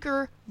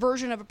weaker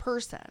version of a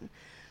person.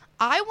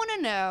 I want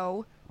to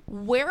know,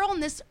 where on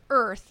this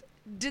earth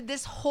did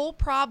this whole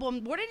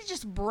problem, where did it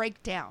just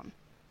break down?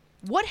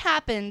 What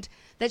happened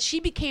that she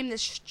became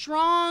this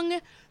strong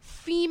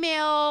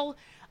female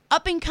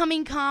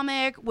up-and-coming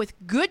comic with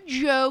good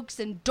jokes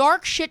and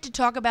dark shit to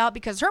talk about,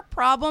 because her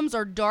problems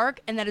are dark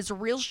and that is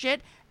real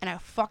shit, and I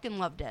fucking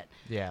loved it.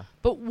 Yeah.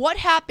 But what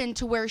happened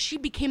to where she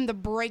became the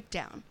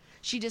breakdown?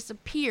 She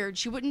disappeared.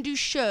 She wouldn't do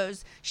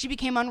shows. She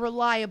became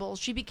unreliable.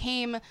 She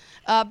became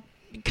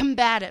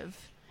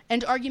combative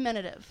and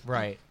argumentative.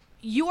 Right.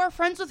 You are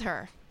friends with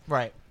her.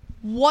 Right.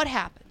 What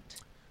happened?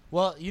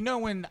 Well, you know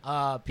when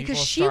people because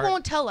she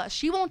won't tell us.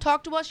 She won't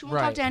talk to us. She won't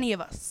talk to any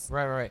of us.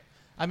 Right.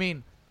 I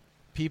mean,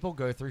 people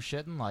go through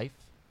shit in life,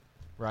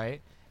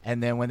 right?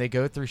 And then when they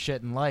go through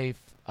shit in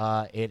life,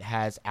 it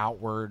has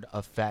outward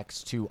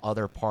effects to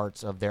other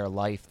parts of their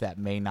life that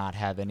may not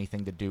have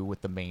anything to do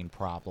with the main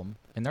problem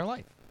in their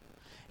life.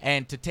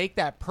 And to take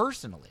that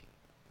personally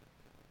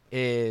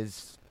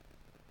is,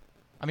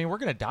 I mean, we're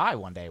going to die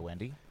one day,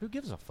 Wendy. Who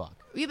gives a fuck?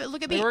 Yeah, but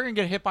look at I mean, me. we're going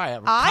to get hit by a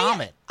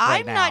comet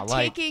I'm now. not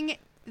taking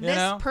this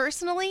know?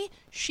 personally.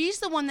 She's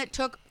the one that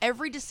took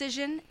every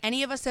decision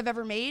any of us have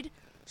ever made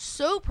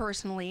so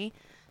personally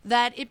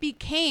that it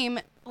became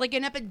like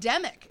an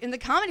epidemic in the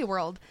comedy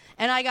world.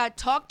 And I got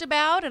talked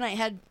about, and I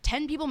had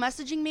 10 people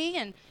messaging me,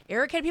 and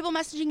Eric had people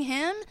messaging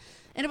him.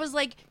 And it was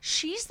like,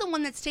 she's the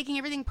one that's taking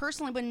everything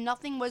personally when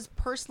nothing was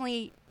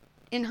personally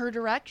in her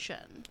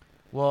direction.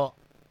 Well,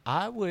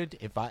 I would,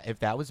 if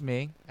that was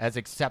me, as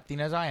accepting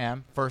as I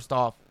am, first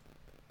off,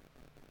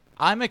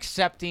 I'm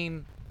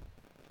accepting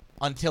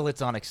until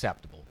it's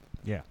unacceptable.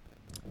 Yeah.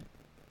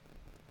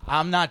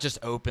 I'm not just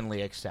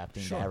openly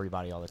accepting to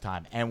everybody all the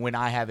time. And when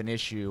I have an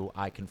issue,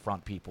 I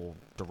confront people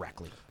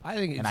directly. I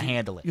think and I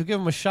handle it. You give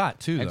them a shot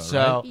too, and though,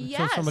 so, right?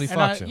 Until somebody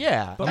fucks you.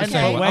 Yeah. But I'm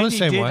the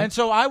same way. And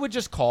so I would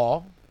just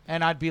call,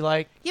 and I'd be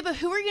like, yeah, but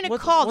who are you going to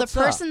call? The what's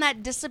person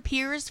that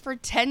disappears for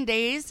 10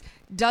 days,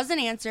 doesn't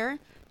answer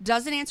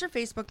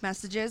Facebook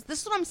messages.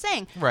 This is what I'm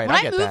saying. Right, when I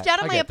I get moved that. out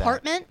of I my get that.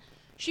 apartment,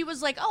 she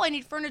was like, oh, I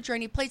need furniture, I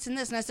need plates and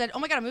this. And I said, oh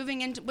my God, I'm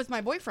moving in with my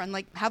boyfriend.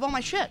 Like, have all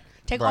my shit.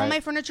 Take all Right. my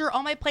furniture,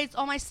 all my plates,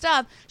 all my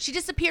stuff. She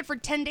disappeared for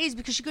 10 days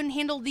because she couldn't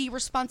handle the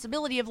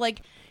responsibility of,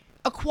 like,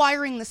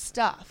 acquiring the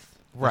stuff.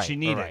 Right. She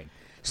needed. Right.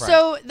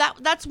 So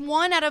that's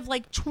one out of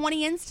like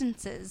 20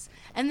 instances.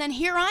 And then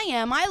here I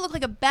am. I look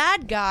like a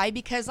bad guy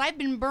because I've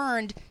been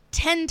burned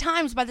 10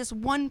 times by this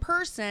one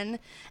person,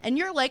 and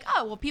you're like,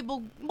 oh well,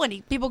 people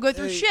go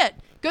through shit.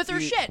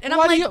 And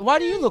why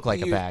do you look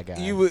like a bad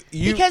guy?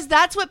 Because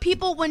that's what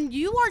people, when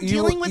you are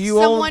dealing with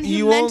someone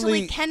who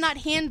mentally cannot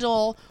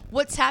handle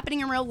what's happening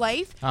in real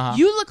life,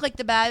 you look like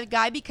the bad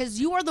guy because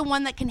you are the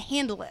one that can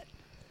handle it.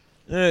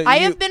 I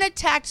have been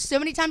attacked so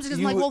many times because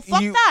I'm like, well,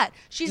 fuck that.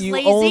 She's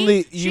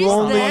lazy. She's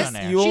this.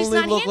 She's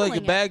not look like a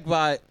handling bad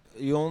guy.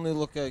 You only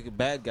look like a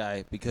bad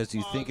guy because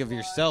you think of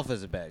yourself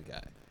as a bad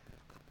guy.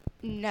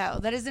 No,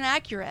 that is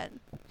inaccurate.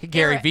 He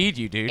Gary V'd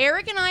you, dude.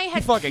 Eric and I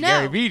had he fucking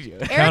Gary V'd you.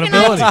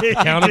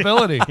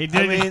 Accountability. He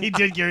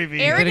did Gary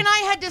V. Eric and I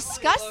had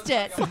discussed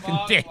it.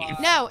 Dave.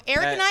 No,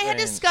 Eric and I had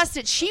discussed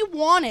it. She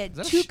wanted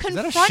to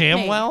confront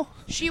me.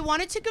 She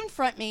wanted to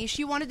confront me.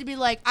 She wanted to be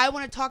like, I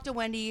want to talk to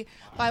Wendi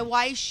by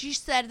why she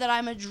said that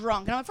I'm a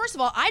drunk. And I'm like, first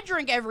of all, I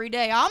drink every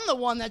day. I'm the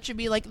one that should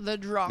be like the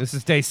drunk. This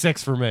is day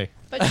 6 for me.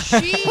 But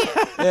she,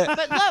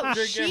 but no,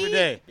 drink every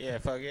day. Yeah,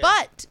 fuck it.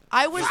 But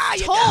I was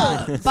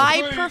told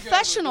by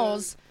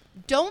professionals,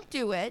 don't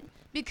do it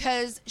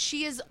because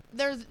she is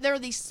there are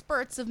these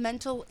spurts of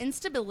mental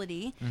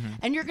instability,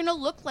 and you're gonna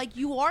look like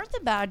you are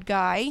the bad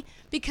guy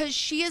because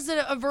she is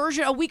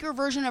a weaker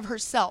version of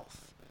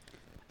herself.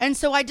 And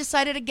so I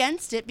decided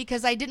against it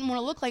because I didn't want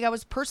to look like I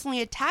was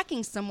personally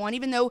attacking someone,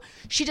 even though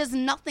she does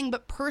nothing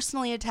but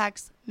personally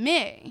attacks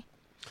me.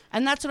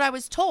 And that's what I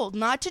was told,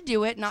 not to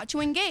do it, not to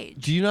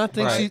engage. Do you not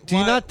think Do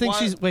you not think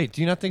she's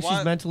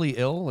mentally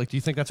ill? Like, do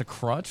you think that's a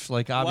crutch?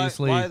 Like,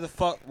 obviously. Why the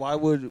fuck? Why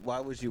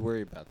would you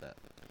worry about that?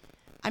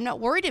 I'm not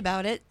worried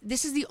about it.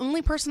 This is the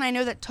only person I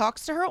know that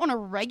talks to her on a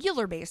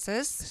regular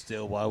basis.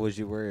 Still, why would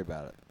you worry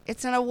about it?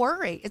 It's not a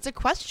worry. It's a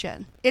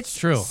question. It's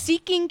true.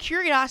 Seeking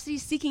curiosity,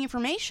 seeking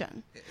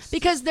information.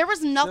 Because there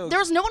was no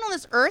one on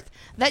this earth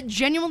that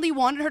genuinely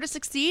wanted her to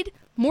succeed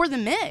more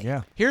than me.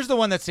 Yeah. Here's the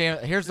one thing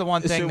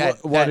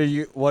what are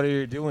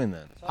you doing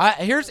then?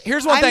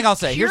 Here's one thing I'll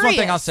say. Here's one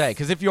thing I'll say.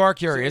 Because if you are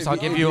curious, I will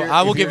give you.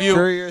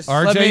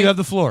 RJ, you have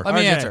the floor. Let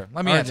me answer.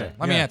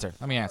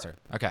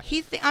 Okay.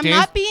 I'm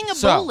not being a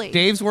bully.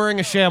 Dave's wearing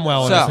a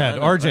ShamWow on his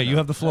head. RJ, you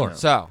have the floor.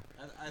 So,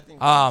 I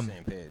think we're on the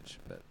same page.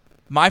 But.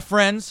 My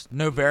friends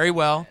know very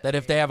well that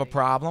if they have a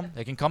problem,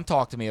 they can come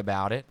talk to me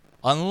about it,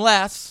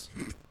 unless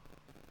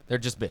they're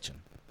just bitching.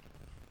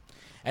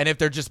 And if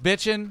they're just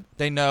bitching,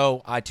 they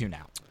know I tune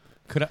out.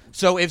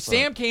 So if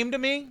Sam came to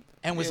me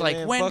and was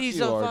like,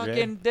 Wendy's a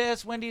fucking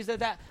this, Wendy's a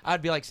that,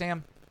 I'd be like,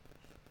 Sam,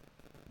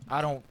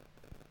 I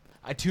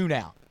tune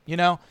out, you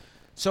know?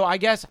 So I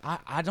guess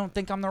I don't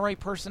think I'm the right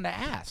person to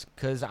ask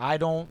because I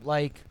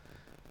like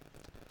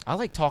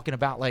talking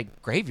about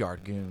like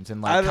graveyard goons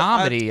and like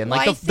comedy and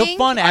like the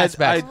fun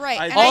aspect.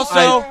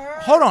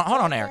 Hold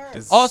on,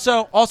 Eric.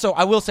 Also,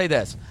 I will say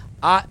this.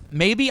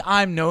 Maybe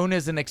I'm known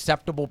as an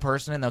acceptable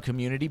person in the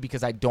community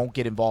because I don't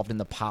get involved in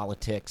the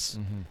politics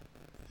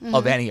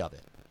of any of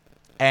it.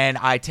 And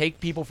I take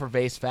people for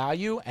face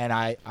value, and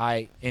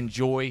I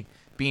enjoy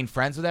being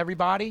friends with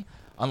everybody,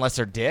 unless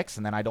they're dicks,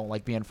 and then I don't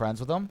like being friends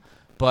with them.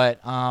 But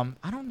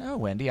I don't know,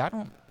 Wendi.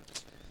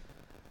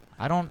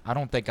 I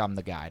don't think I'm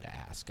the guy to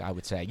ask, I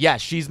would say.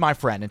 Yes, she's my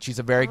friend, and she's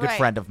a very good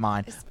friend of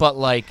mine. But,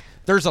 like,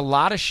 there's a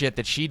lot of shit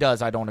that she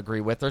does I don't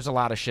agree with. There's a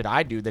lot of shit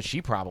I do that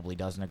she probably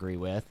doesn't agree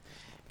with.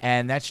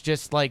 And that's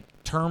just, like,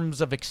 terms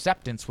of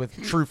acceptance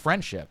with true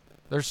friendship.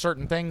 There's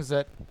certain things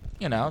that,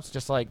 you know, it's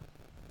just like,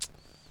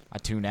 I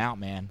tune out,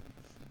 man.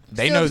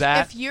 They know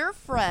that. If your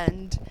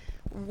friend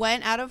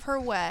went out of her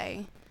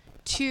way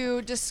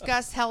to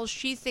discuss how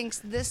she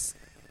thinks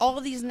all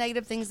of these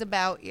negative things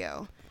about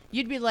you,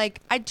 you'd be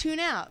like, I'd tune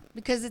out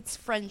because it's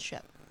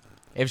friendship.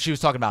 If she was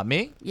talking about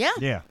me? Yeah.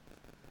 Yeah.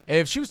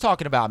 If she was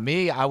talking about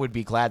me, I would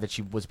be glad that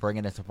she was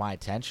bringing it to my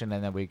attention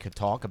and then we could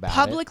talk about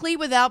publicly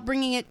without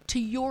bringing it to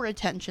your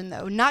attention,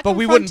 though. But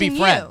we wouldn't be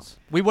friends.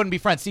 We wouldn't be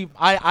friends. See,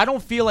 I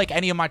don't feel like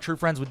any of my true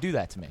friends would do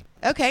that to me.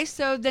 Okay,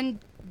 so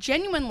then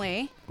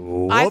genuinely,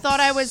 I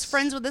thought I was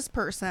friends with this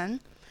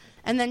person.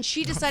 And then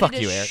she decided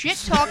to shit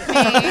talk me.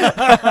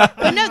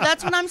 But no,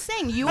 that's what I'm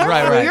saying. You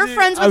are you're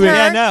friends with her.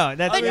 Yeah, no,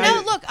 but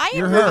no, look, I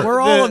agree.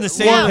 We're all on the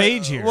same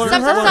page here.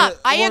 Stop.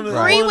 I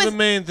agree with the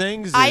main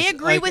things. I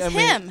agree with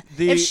him.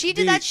 If she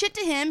did that shit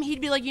to him,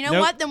 he'd be like, you know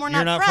what? Then we're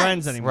not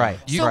friends anymore. Right.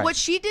 So what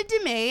she did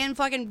to me and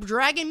fucking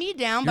dragging me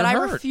down, but I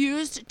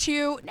refused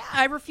to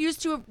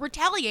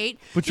retaliate.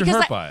 But you're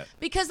hurt by it.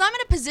 Because I'm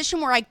in a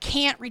position where I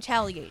can't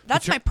retaliate.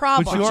 That's my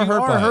problem. But you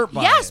are hurt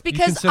by it. Yes,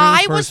 because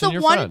I was the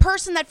one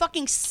person that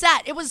fucking set.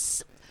 It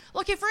was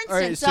okay. For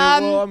instance,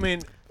 what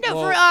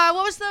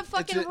was the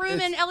fucking room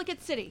in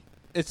Ellicott City?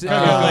 It's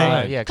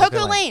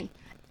Cocoa Lane.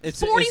 It's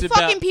 40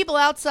 fucking people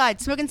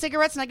outside smoking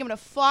cigarettes, not giving a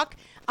fuck.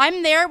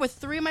 I'm there with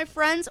 3 of my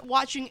friends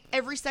watching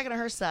every second of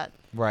her set.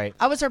 Right.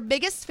 I was her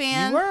biggest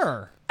fan. You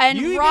were.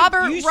 And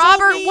Robert,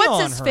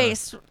 what's his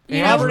face?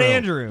 Robert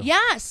Andrew.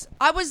 Yes,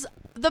 I was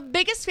the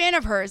biggest fan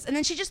of hers, and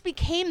then she just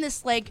became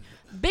this like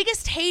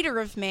biggest hater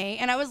of me,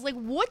 and I was like,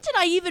 what did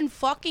I even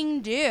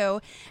fucking do?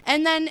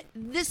 And then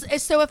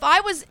so if I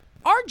was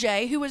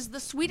RJ, who was the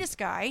sweetest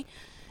guy,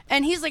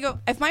 and he's like,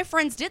 if my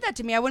friends did that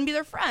to me, I wouldn't be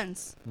their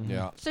friends.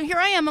 Yeah. So here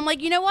I am. I'm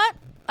like, you know what?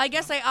 I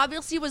guess I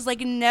obviously was like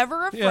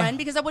never a friend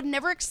because I would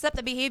never accept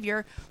the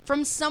behavior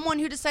from someone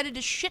who decided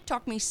to shit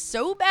talk me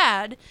so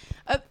bad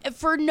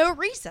for no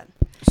reason.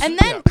 And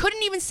then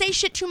couldn't even say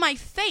shit to my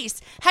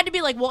face. Had to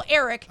be like, well,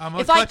 Eric, I'm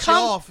gonna if I cut come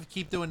you off if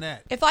you keep doing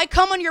that. If I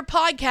come on your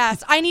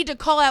podcast, I need to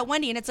call out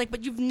Wendi. And it's like,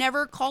 but you've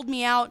never called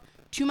me out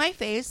to my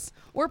face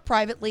or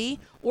privately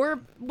or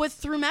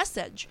through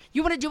message.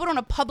 You want to do it on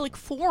a public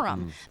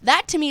forum.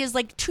 That to me is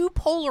like too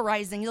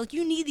polarizing. Like,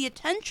 you need the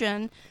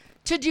attention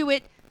to do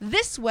it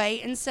this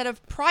way instead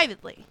of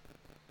privately.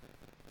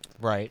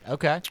 Right.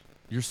 Okay.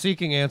 You're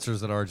seeking answers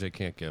that RJ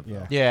can't give.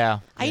 Yeah.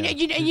 I know.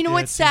 You know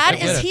what's sad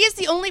is he is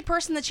the only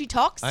person that she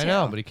talks to. I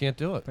know, but he can't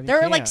do it.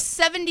 There are like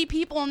 70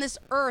 people on this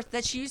earth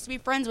that she used to be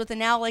friends with, and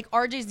now like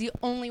RJ's the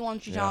only one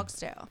she talks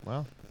to.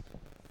 Well,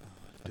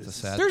 that's a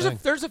sad There's thing.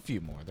 there's a few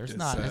more. There's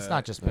not. It's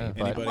not just me.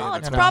 But Well,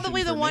 it's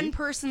probably the one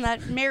person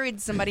that married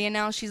somebody and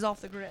now she's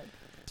off the grid.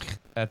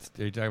 Are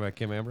you talking about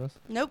Kim Ambrose?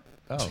 Nope.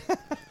 Oh.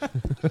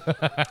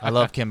 I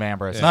love Kim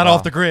Ambrose. Not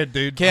off the grid,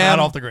 dude. Kim, Not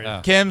off the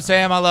grid. Kim,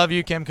 Sam, I love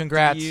you. Kim,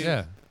 congrats.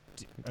 Yeah.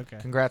 Okay.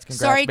 Congrats,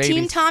 Sorry, babies.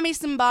 Team Tommy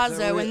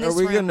Simbazo in this Are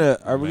we room. gonna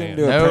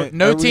do a prank?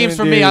 No teams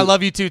for me. I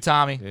love you too,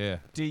 Tommy. Yeah.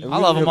 I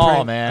love them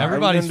all, man.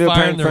 Everybody's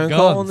firing their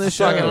guns.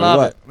 Fucking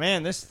love it.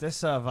 Man, this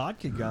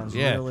vodka gun's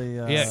Yeah.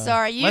 really.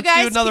 Sorry, you Let's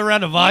guys. do another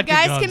round of vodka You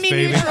guys guns, can be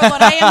baby. neutral,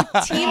 but I am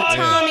Team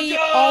Tommy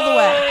all the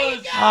way.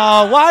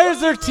 Why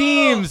is there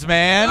teams,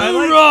 man?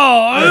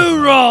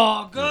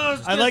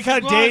 I like how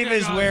Dave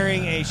is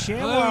wearing a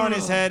chamois on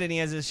his head and he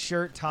has his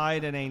shirt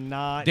tied in a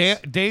knot.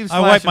 Dave's I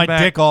wipe my flashing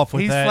back- dick off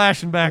with He's that.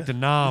 flashing back to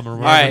Nam or All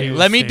whatever. right, he was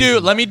let me stationed. do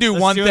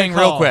Let's one do a thing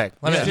real call. quick.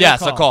 Let's do a Yes,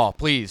 call. a call,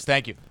 please.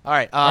 Thank you. All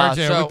right,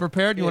 RJ, so are we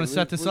prepared? You want to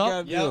set this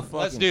up? Yeah,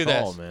 let's do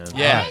this. Man.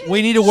 Yeah,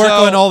 We need to work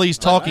So- on all these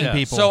talking Yeah.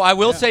 people. So I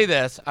will say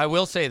this. I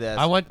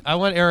I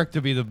want Eric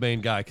to be the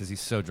main guy because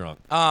he's so drunk.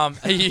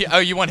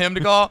 You want him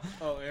to call?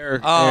 Oh,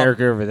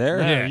 Eric over there.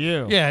 Yeah,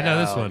 you. Yeah,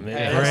 no, this one. man.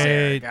 Yeah.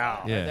 Great.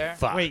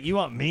 Yeah. Wait, you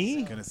want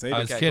me? Gonna say I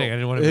was this. kidding. I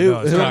didn't want him Who- to know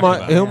I was who talking am I-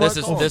 about who it. am I This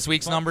is this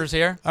week's numbers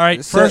here. All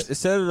right, Set, first,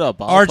 set it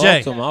up. I'll RJ.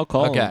 talk to him. I'll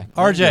call Okay. him.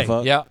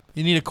 RJ. Yeah.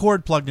 you need a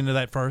cord plugged into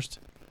that first.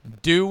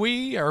 Do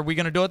we? Are we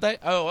gonna do it?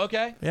 Oh,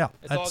 okay. Yeah,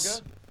 It's all that's.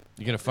 good.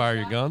 You gonna fire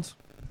your guns?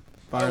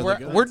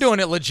 We're doing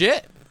it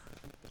legit.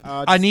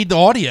 I need the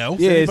audio.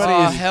 Yeah, it's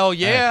Hell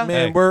yeah,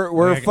 man. Hey,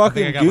 We're I think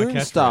fucking I got my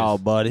Goonz style,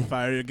 catchphrase. buddy.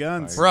 Fire your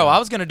guns. bro. I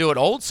was gonna do it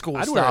old school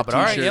I'd wear style, a but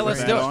all right, t-shirt yeah, with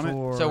let's that do on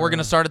it. it. So we're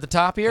gonna start at the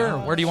top here. Or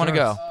where do you want to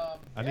go?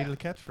 I needed a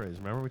catchphrase.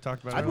 Remember we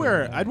talked about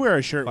it? I'd wear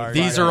a shirt. With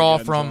These fire are all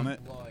guns from on it.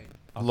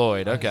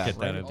 Lloyd. Okay. Get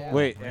that in.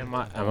 Wait, am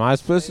I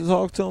supposed to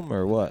talk to him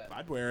or what?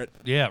 I'd wear it.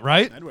 Yeah,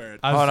 right? I'd wear it.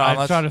 I was, Hold on, I was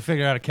let's- trying to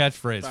figure out a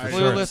catchphrase for Fire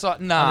sure. Clueless. I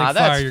Nah, think fire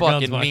that's your guns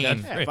fucking my mean.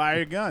 catchphrase. Fire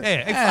your guns.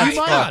 Yeah, That's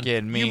you might.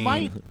 fucking mean. You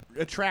might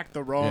attract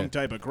the wrong Yeah.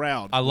 type of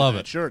crowd. I love with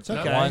it. that shirt. It's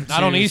okay. No. One,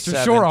 Not on 2, Eastern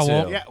 7, Shore, I 2.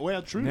 won't. Yeah,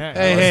 well, true. Yeah.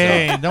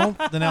 Hey, don't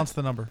announce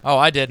the number. Oh,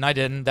 I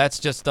didn't. That's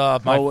just my.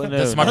 Oh, no,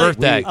 this is my no,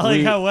 birthday. I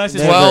like how Wes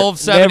is. never-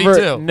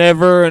 1272.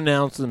 Never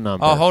announce the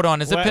number. Oh, hold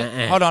on. Is it? What?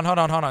 Hold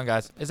on,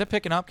 guys. Is it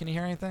picking up? Can you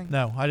hear anything?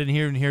 No, I didn't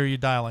even hear you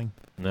dialing.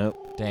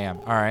 Nope. Damn.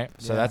 All right.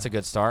 So that's a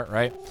good start,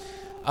 right?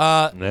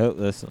 Nope.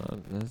 That's not.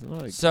 That's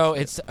not. A So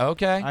it's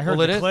okay. I heard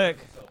well, the it is. click.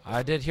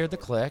 I did hear the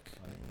click.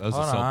 Those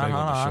Hold are so on, big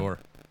hold on the on. shore.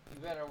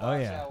 Oh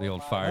yeah. The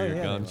old fire your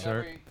yeah. gun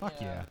shirt. Fuck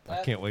yeah. I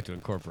can't wait to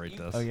incorporate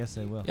this. Oh yes,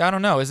 they will. Yeah, I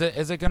don't know. Is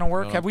it gonna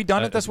work? Have we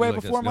done it this way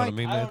before, Mike?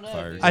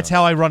 That's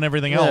how I run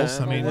everything else.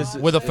 I mean,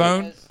 With a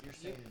phone?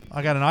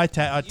 I got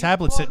a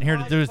tablet sitting here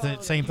to do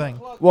the same thing.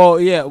 Well,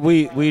 yeah,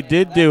 we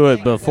did do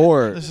it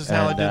before. This is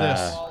how I do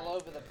this.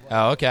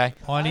 Oh, okay.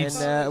 Oh, I need.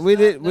 And we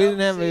didn't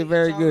have a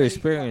very good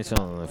experience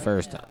on it the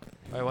first time.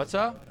 Wait, what's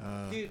up?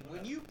 Dude,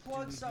 when you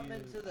plug something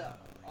into the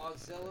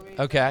auxiliary,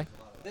 Okay.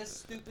 this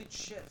stupid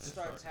shit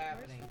starts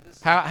happening.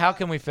 This How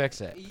can we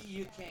fix it?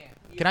 You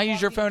can't. Can I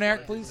use your phone,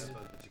 Eric, please?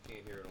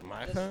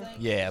 My phone?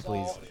 Yeah,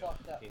 please.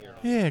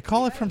 Yeah,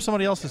 call it from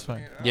somebody else's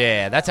phone.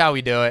 Yeah, that's how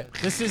we do it.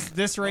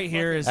 This right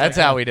here is. That's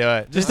like how we do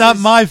it. Just not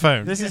my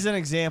phone. This is an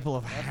example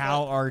of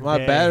how our My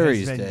day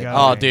battery's has been dead. going.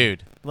 Oh,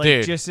 dude. Like,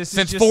 Dude, this is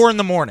since just- 4 in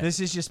the morning. This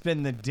has just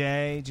been the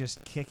day,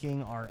 just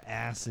kicking our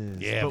asses.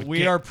 Yeah, but but we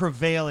get- are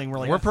prevailing. We're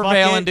like, We're fuck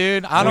prevailing, it.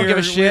 dude. I don't give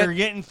a shit. We're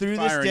getting through this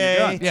Firing your day.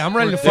 guns. Yeah, I'm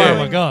ready to Dude. fire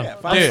my gun. Yeah,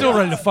 I'm dude. still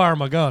ready to fire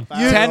my gun.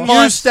 Use 10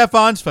 months.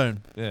 Stefan's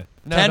phone. Yeah.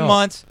 10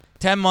 months.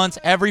 10 months,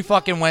 every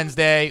fucking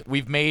Wednesday,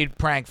 we've made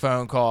prank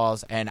phone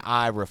calls, and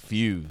I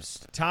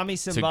refused Tommy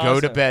to Simbazo. go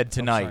to bed Oh,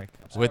 tonight sorry.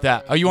 with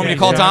that. Oh, you want me Yeah, to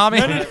call yeah. Tommy?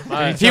 No,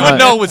 no, He would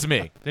know it was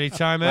me. Did he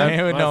chime He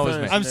in? would know it was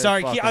me. I'm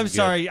sorry. fucking I'm good.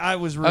 sorry. I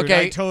was rude.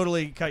 Okay. I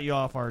totally cut you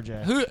off,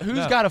 RJ. Who's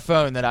No. got a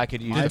phone that I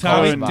could use? My to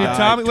Tommy- call phone did died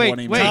Tommy- wait,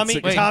 20 wait, minutes Tommy,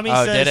 ago. Tommy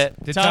Oh, says. did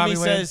it? Did Tommy Tommy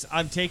win? says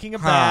I'm taking a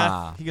Huh.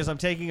 bath. He goes, I'm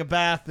taking a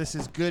bath. This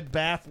is good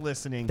bath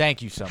listening.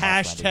 Thank you so much.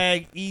 Wendy.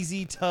 Hashtag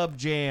easy tub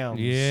jams.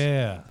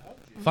 Yeah.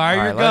 Fire All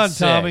your right, gun, let's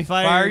see. Tommy.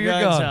 Fire your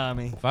gun, gun.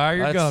 Tommy. Fire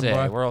your Let's gun, see.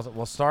 bro.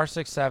 We'll star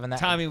 6, 7. That.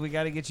 Tommy, we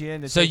got to get you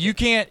in. So you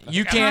can't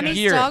Tommy's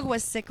hear. dog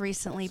was sick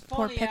recently.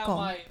 Poor funny how pickle.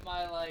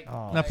 my like.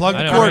 Oh. Now plug I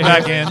the know, cord right?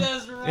 back in.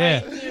 Just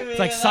Yeah, it's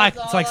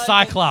like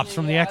Cyclops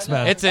from the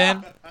X-Men. It's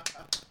in.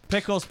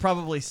 Pickle's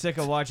probably sick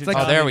of watching. It's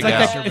like, there we go.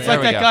 It's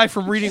like that guy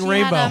from Reading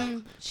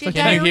Rainbow. Can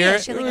you hear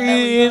it?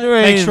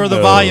 Make sure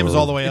the volume's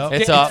all the way up.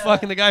 It's up. It's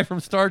fucking the guy from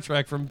Star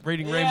Trek from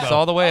Reading Rainbow. It's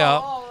all the way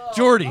up.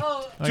 Geordie. I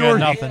got Geordie.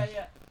 nothing.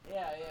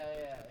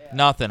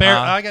 Nothing. Bear,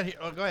 huh? I got.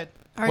 Oh, go ahead.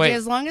 RJ, Wait.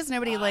 as long as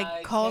nobody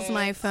calls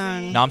my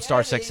phone. No, I'm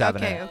star 6-7.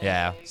 Okay.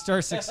 Yeah. Star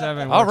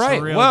 6-7. All right.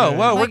 Whoa,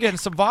 Good. we're getting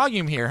some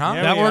volume here, huh?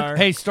 Yeah, That we worked. are.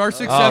 Hey, Star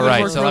 6-7 All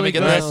right, worked so let really me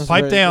get good. this.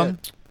 Pipe down.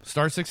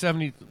 Star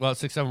 670. Well,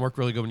 6-7 worked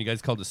really good when you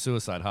guys called the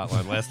suicide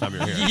hotline last time you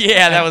were here.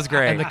 Yeah, that was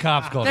great. And the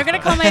cops called. They're us gonna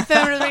back. call my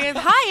phone and they're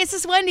like, "Hi, it's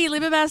this Wendy.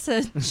 Leave a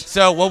message."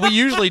 So what we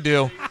usually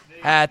do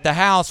at the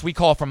house, we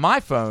call from my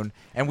phone,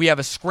 and we have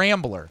a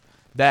scrambler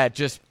that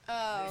just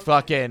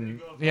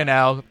fucking,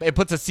 it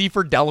puts a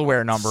Seaford,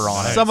 Delaware number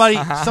on it.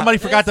 Somebody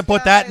forgot to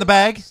put that in the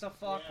bag.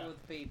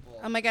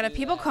 Oh my god! If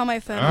people call my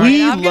phone,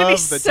 We I'm gonna be love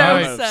so the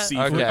time of upset.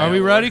 seafood. Okay. Are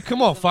we ready?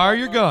 Come on, fire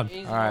your gun.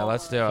 All right,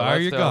 let's do it. Fire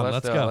Let's your do gun. it.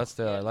 Let's do go. it. Let's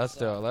do it. Let's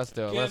do it. Let's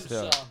do it. Let's do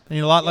it. I need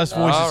a lot less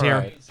voices All here.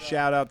 right.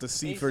 Shout out to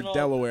Seaford,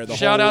 Delaware. The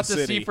Shout whole out to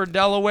city. Seaford,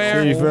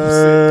 Delaware.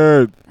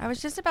 Seaford. I was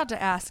just about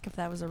to ask if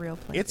that was a real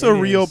place. It's a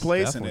real is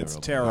place and definitely it's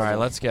real. terrible. All right,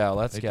 let's go.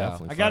 Let's They go.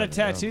 definitely I got a fired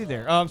it tattoo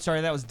there. Oh, I'm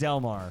sorry. That was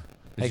Delmar.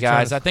 Hey you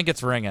guys, trying I think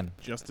it's ringing.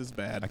 Just as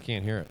bad. I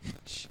can't hear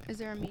it. Is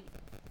there a meet?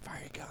 Fire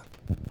your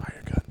gun. Fire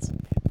your guns.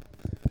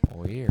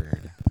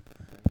 Weird.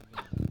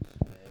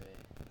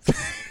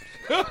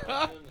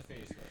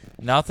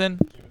 Nothing.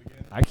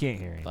 I can't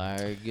hear him.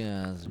 Fire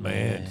guns,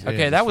 Man. man.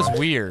 Okay, that was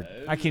weird.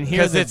 I can hear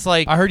Because the- it's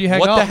like, I heard you hang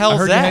what up. the hell's I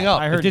heard that? you hang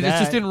up. I heard it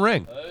just that. didn't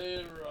ring.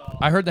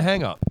 I heard the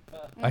hang up.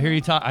 I hear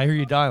you. I hear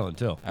you dialing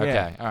too. Okay,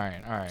 Yeah. all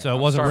right, all right. So it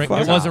I'm wasn't starting ring-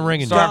 from it the wasn't top.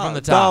 ringing. Starting from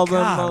the top.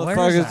 God,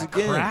 where is that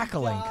again.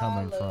 crackling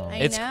coming from? I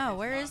It's- know.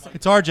 Where is it?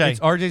 It's RJ. It's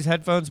RJ's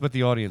headphones, but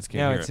the audience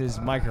can't No, hear it's it. his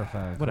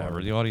microphone.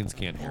 Whatever. The audience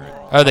can't hear it.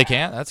 Oh, they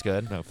can't? That's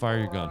good. No, fire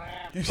your gun.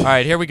 All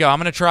right, here we go. I'm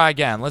going to try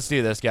again. Let's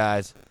do this,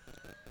 guys.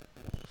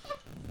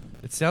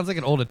 It sounds like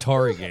an old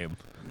Atari game.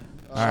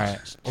 All right.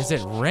 Is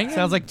it ringing?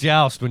 Sounds like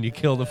Joust when you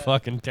kill the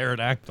fucking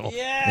pterodactyl.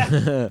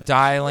 Yeah.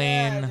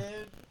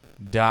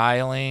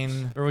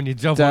 Dialing. Or when you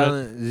jump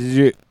on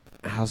it.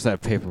 How's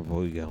that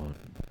Paperboy going?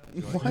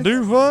 What?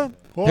 Do what?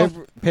 What?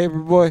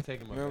 Paperboy.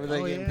 Take 'em up. Remember that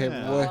Oh, game,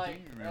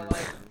 yeah.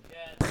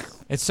 Paperboy?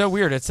 It's so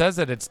weird. It says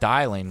that it's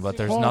dialing, but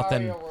there's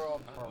nothing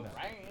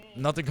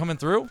coming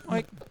through.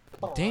 Like,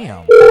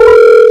 damn.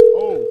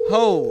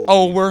 Oh,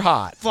 Oh, we're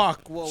hot.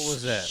 fuck! What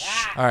was that?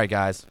 All right,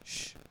 guys.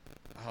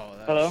 Oh,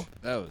 Hello?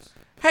 That was.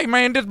 Hey,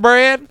 man, this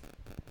Brad.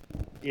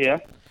 Yeah.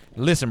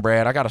 Listen,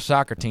 Brad, I got a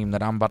soccer team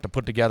that I'm about to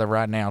put together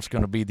right now. It's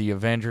going to be the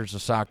Avengers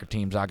of soccer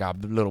teams. I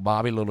got little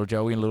Bobby, little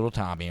Joey, and little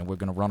Tommy, and we're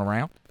going to run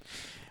around.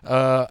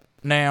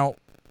 Now,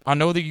 I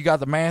know that you got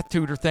the math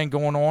tutor thing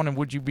going on, and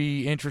would you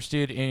be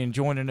interested in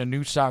joining a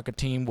new soccer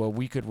team where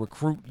we could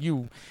recruit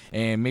you,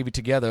 and maybe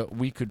together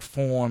we could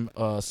form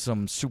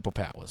some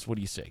superpowers? What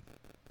do you say?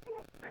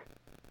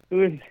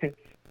 Who is it?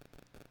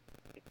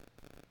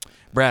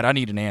 Brad, I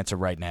need an answer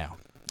right now.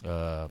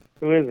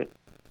 Who is it?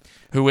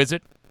 Who is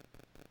it?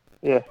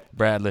 Yeah.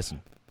 Brad,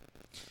 listen.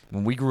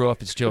 When we grew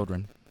up as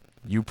children,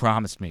 you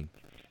promised me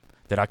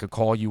that I could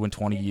call you in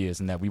 20 years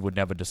and that we would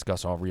never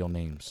discuss our real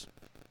names.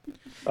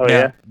 Oh, Now-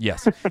 yeah?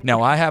 Yes.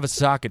 Now, I have a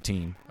soccer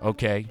team,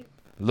 okay?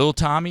 Little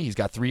Tommy, he's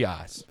got 3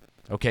 eyes.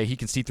 Okay, he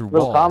can see through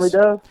Little walls.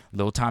 Tommy does?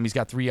 Little Tommy's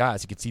got 3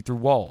 eyes. He can see through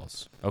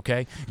walls.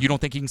 Okay? You don't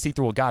think he can see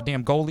through a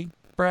goddamn goalie,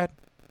 Brad?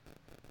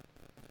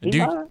 He Do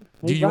you- might.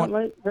 do He you might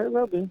want- very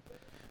well be.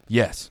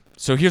 Yes.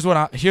 So here's what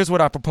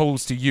I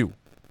propose to you.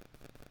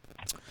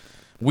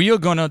 We are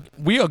gonna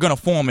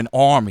form an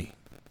army.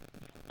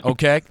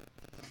 Okay?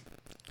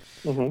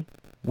 Mm-hmm.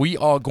 We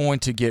are going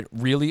to get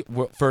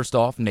first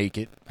off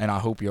naked, and I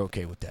hope you're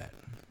okay with that.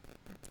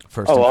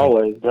 First Oh, and foremost.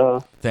 always, duh.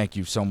 Thank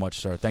you so much,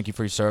 sir. Thank you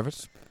for your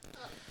service.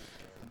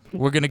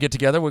 We're going to get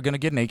together. We're going to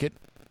get naked.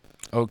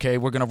 Okay,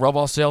 we're going to rub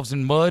ourselves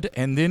in mud,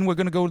 and then we're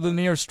going to go to the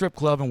nearest strip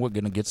club, and we're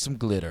going to get some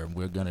glitter, and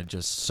we're going to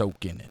just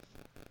soak in it.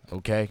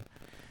 Okay?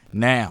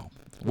 Now,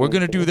 we're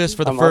going to do this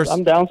for the first...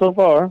 I'm down so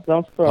far.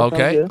 Down so far. Sounds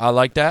Okay, good. I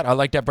like that. I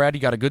like that, Brad.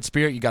 You got a good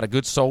spirit. You got a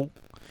good soul,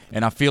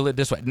 and I feel it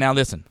this way. Now,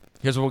 listen.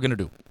 Here's what we're going to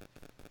do.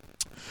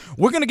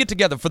 We're going to get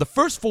together. For the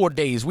first 4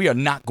 days, we are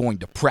not going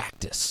to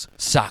practice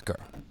soccer.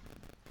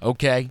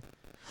 Okay?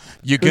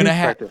 You're Who going to needs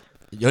have...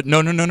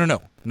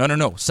 practice?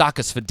 No.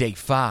 Soccer's for day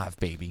 5,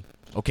 baby.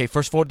 Okay,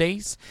 first 4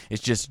 days,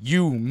 it's just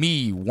you,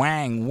 me,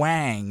 wang,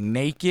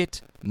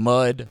 naked,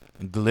 mud,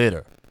 and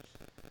glitter.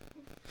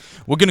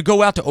 We're going to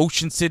go out to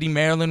Ocean City,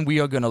 Maryland. We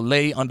are going to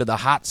lay under the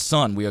hot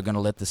sun. We are going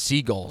to let the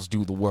seagulls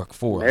do the work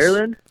for us.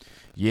 Maryland?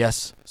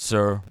 Yes,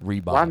 sir,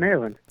 Reebok. Why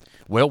Maryland?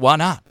 Well, why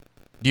not?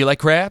 Do you like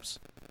crabs?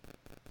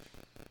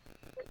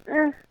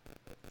 Eh.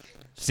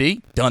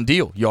 See? Done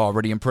deal. You're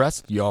already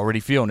impressed. You're already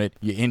feeling it.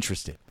 You're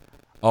interested.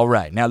 All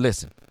right, now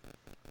listen.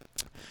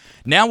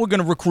 Now we're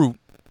going to recruit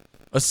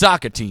a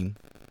soccer team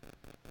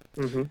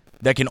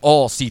that can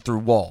all see through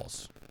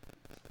walls.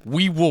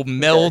 We will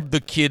meld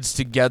the kids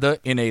together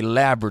in a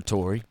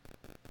laboratory.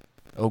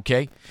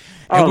 Okay?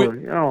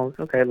 And Oh,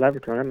 okay,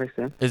 laboratory. That makes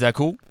sense. is that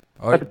cool?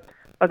 All right.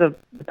 the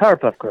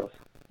Powerpuff Girls.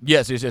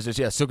 Yes.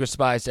 Sugar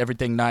spice,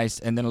 everything nice,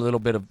 and then a little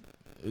bit of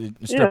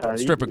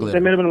stripper glitter. They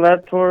made them in a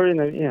laboratory,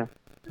 and yeah.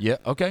 Yeah,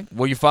 okay.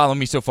 Well, you're following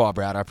me so far,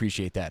 Brad. I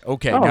appreciate that.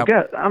 Okay. Oh, now,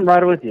 good. I'm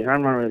right with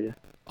you.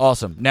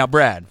 Awesome. Now,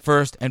 Brad,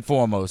 first and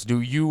foremost, do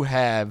you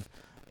have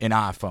an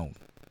iPhone?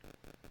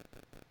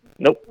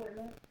 Nope.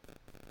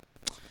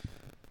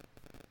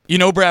 You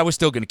know, Brad, we're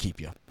still going to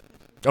keep you.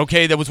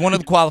 Okay, that was one of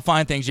the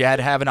qualifying things. You had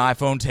to have an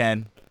iPhone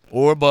 10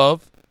 or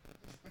above.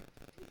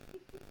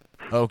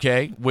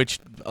 Okay, which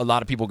a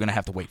lot of people are going to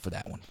have to wait for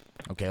that one.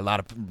 Okay, a lot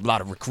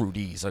of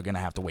recruitees are going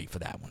to have to wait for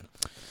that one.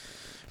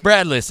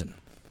 Brad, listen.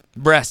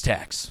 Brass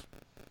tacks.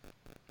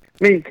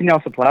 I mean, can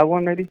y'all supply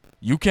one, maybe?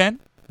 You can.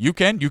 You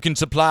can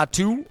supply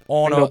two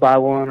on go buy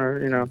one,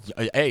 or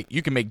Hey,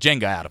 you can make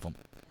Jenga out of them.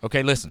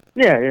 Okay, listen.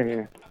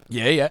 Yeah.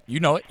 Yeah. You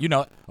know it.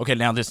 Okay,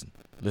 now listen,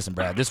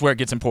 Brad. This is where it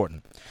gets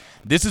important.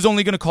 This is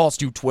only going to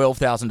cost you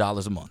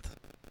 $12,000 a month.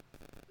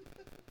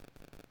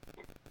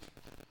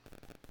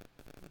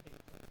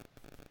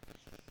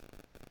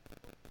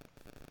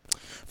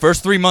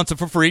 First 3 months are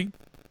for free.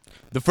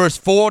 The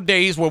first 4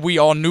 days where we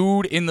are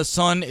nude in the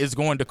sun is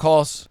going to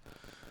cost.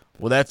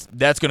 Well, that's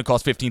going to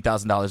cost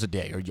 $15,000 a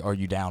day. Are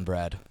you down,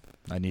 Brad?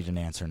 I need an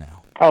answer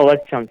now. Oh,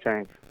 that's chump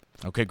change.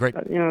 Okay, great.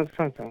 It's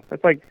chump change.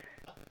 That's like,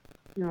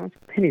 it's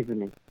pennies to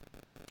me.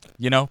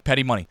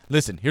 Petty money.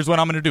 Listen, here's what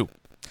I'm going to do.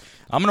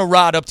 I'm going to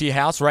ride up to your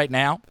house right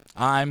now.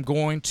 I'm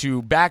going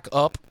to back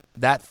up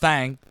that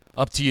thing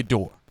up to your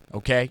door.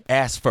 Okay?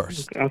 Ass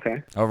first.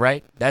 Okay. All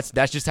right? That's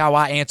just how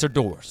I answer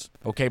doors.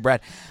 Okay,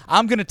 Brad?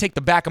 I'm going to take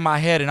the back of my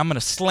head and I'm going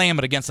to slam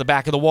it against the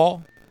back of the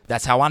wall.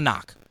 That's how I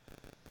knock.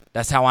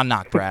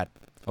 Brad.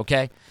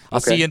 Okay? I'll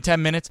see you in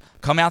 10 minutes.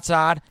 Come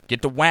outside,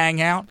 get the wang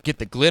out, get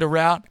the glitter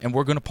out, and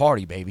we're going to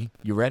party, baby.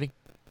 You ready?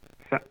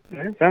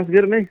 Sounds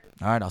good to me.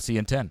 All right, I'll see you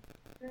in 10.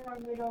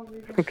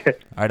 Okay.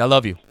 All right, I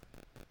love you.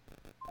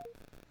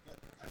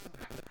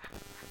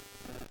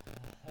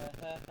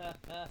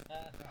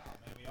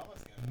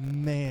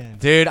 Man.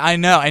 Dude, I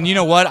know. And you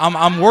know what?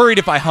 I'm worried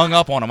if I hung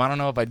up on him. I don't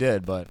know if I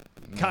did, but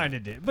kind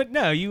of did. But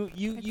no, you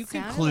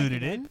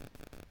concluded it.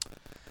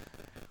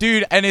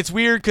 Dude, and it's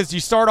weird because you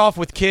start off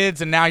with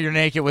kids and now you're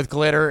naked with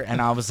glitter,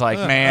 and I was like,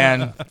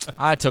 man,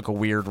 I took a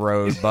weird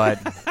road,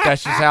 but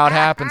that's just how it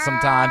happens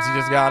sometimes. You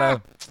just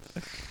gotta.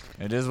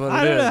 It is what it is.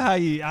 I don't know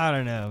how I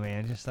don't know,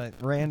 man. Just that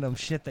random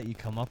shit that you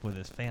come up with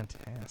is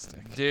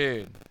fantastic.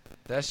 Dude,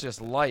 that's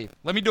just life.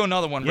 Let me do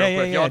another one real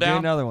quick. Y'all down? Do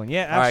another one.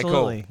 Yeah, absolutely.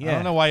 All right, cool. Yeah. I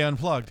don't know why you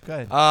unplugged. Go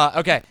ahead.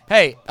 Okay.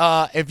 Hey,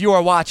 if you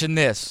are watching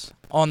this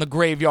on the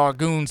Graveyard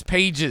Goonz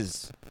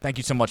pages, thank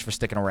you so much for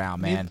sticking around,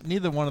 man.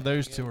 Neither one of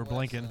those two are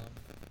blinking.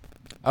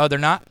 Oh, they're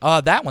not?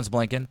 That one's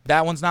blinking.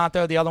 That one's not,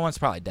 though. The other one's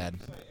probably dead.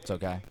 It's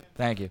okay.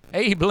 Thank you.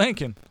 Hey,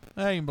 blinking.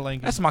 Hey,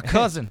 blinking. That's my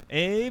cousin.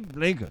 Hey,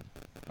 blinking.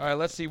 All right,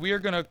 let's see. We are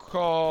going to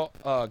call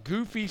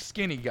Goofy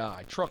Skinny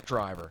Guy, truck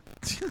driver.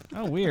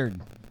 Oh, weird.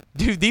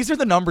 Dude, these are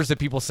the numbers that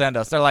people send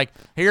us. They're like,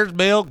 here's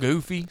Bill,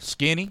 goofy,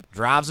 skinny,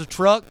 drives a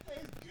truck.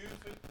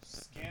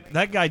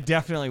 That guy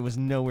definitely was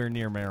nowhere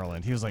near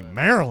Maryland. He was like,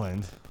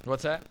 Maryland?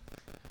 What's that?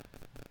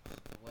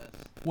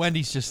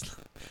 Wendy's just,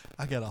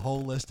 I got a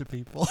whole list of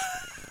people.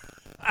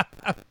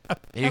 I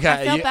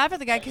felt bad for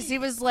the guy because he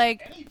was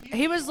like,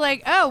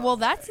 oh, well,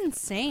 that's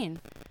insane.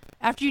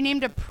 After you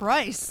named a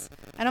price.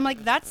 And I'm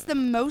like, that's the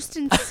most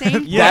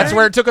insane That's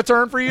where it took a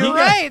turn for you?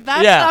 Right.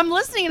 I'm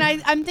listening,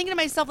 and I'm thinking to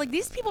myself, like,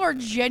 these people are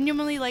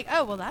genuinely like,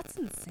 oh, well, that's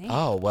insane.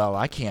 Oh, well,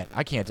 I can't.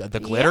 The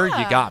glitter,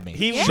 you got me.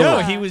 He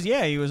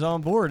was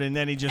on board, and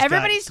then he just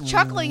everybody's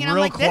chuckling, and I'm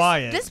like,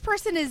 quiet. This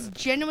person is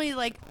genuinely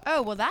like,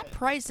 oh, well, that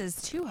price is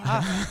too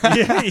high.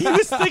 Yeah, he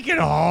was thinking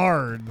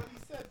hard.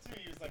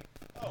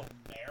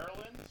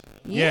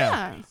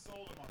 Yeah.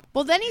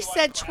 Well, then he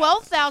said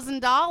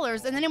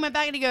 $12,000, and then he went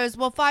back and he goes,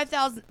 well,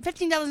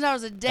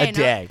 $15,000 a day. A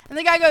day. And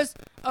the guy goes,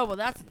 oh, well,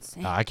 that's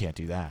insane. No, I can't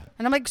do that.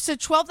 And I'm like, so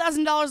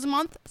 $12,000 a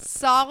month,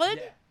 solid?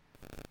 Yeah.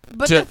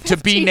 But to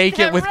be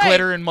naked with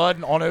glitter and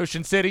mud on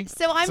Ocean City?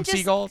 So I'm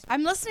seagulls?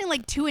 I'm listening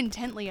like too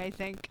intently, I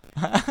think.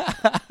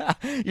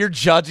 You're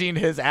judging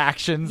his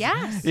actions?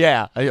 Yes.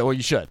 Yeah. Well,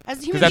 you should. As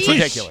a human that's being,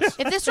 ridiculous.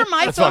 If this were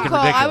my phone call,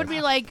 I would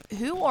be like,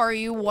 who are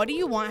you? What do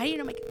you want? How do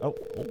you know? Oh,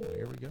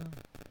 here we go.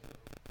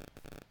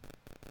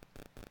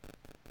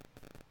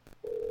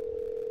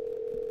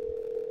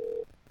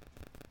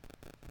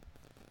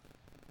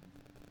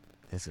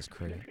 This is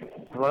crazy.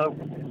 Hello?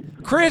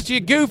 Chris, you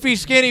goofy,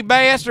 skinny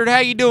bastard. How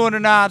you doing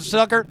tonight,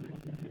 sucker?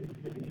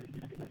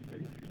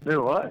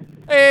 Do what?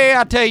 Hey,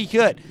 I tell you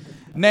what.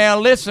 Now,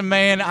 listen,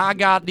 man. I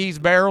got these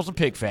barrels of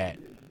pig fat,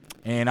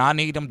 and I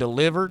need them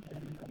delivered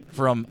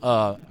from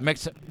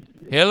Mexico.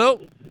 Hello?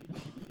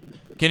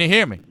 Can you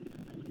hear me?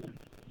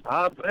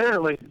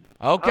 Apparently.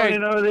 Okay. I don't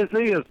even know who this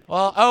is.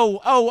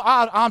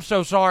 I'm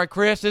so sorry,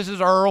 Chris. This is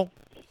Earl.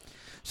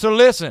 So,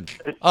 listen.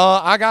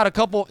 I got a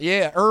couple.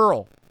 Yeah,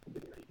 Earl.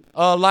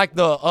 Like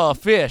the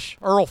fish,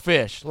 Earl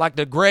fish, like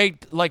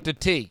the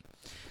tea.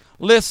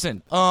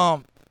 Listen,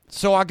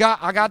 so I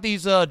got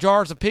these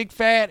jars of pig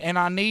fat, and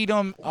I need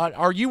them.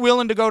 Are you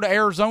willing to go to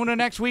Arizona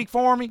next week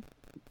for me?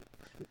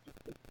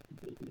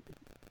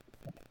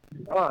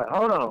 All right,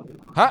 hold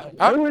on. Huh?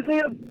 Who is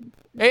him?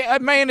 Hey,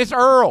 man, it's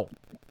Earl.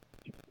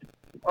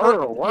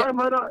 Earl. Why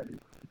am I not?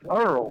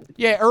 Earl.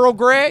 Yeah, Earl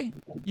Grey.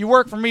 You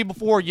worked for me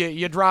before.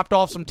 You dropped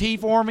off some tea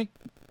for me.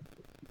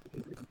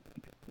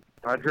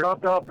 I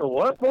dropped off the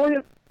what for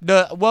you?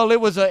 Well,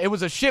 it was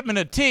a shipment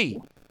of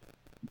tea.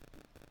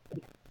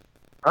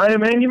 Hey,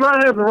 man, you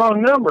might have the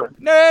wrong number.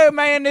 No,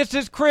 man, this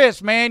is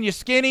Chris, man. You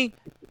skinny?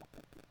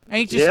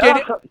 Ain't you Yeah.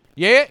 skinny?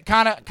 Yeah,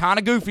 kind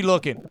of goofy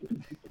looking.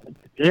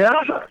 Yeah.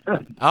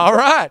 All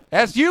right,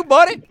 that's you,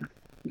 buddy.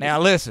 Now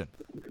listen,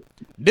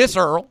 this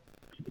Earl.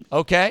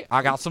 Okay,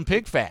 I got some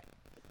pig fat.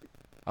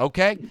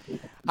 Okay,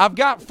 I've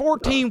got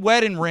 14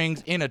 wedding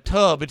rings in a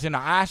tub. It's in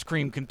an ice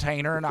cream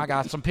container, and I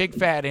got some pig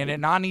fat in it,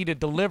 and I need it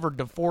delivered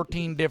to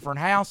 14 different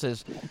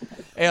houses.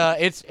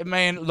 It's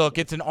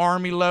an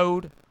army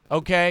load.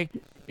 Okay.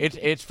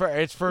 It's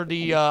for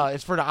the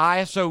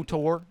ISO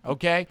tour,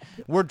 okay?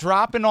 We're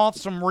dropping off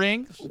some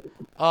rings,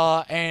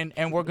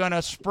 and we're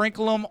gonna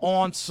sprinkle them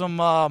on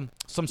some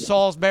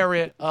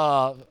Salisbury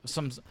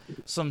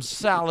some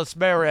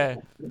Salisbury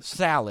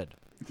salad.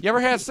 You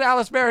ever had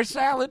Salisbury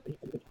salad?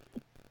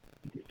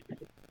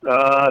 No,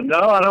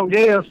 I don't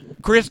guess.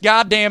 Chris,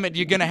 goddamn it,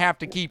 you're gonna have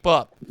to keep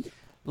up.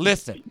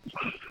 Listen,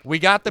 we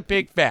got the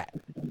pig fat,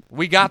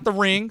 we got the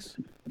rings.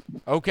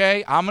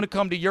 Okay, I'm gonna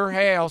come to your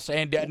house,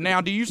 and now,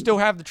 do you still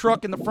have the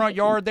truck in the front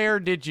yard there? Or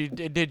did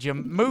you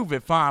move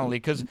it finally?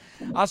 Because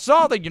I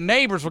saw that your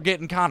neighbors were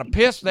getting kind of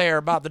pissed there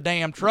about the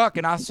damn truck,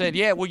 and I said,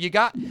 yeah, well,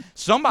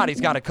 somebody's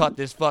got to cut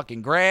this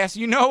fucking grass.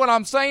 You know what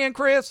I'm saying,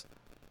 Chris?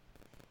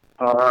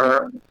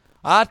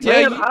 I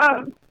tell you,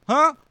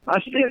 huh? I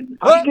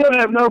still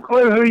have no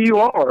clue who you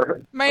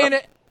are. Man,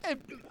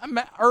 I'm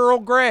Earl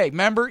Grey.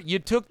 Remember, you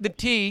took the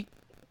tea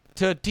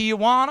to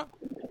Tijuana.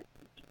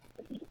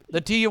 The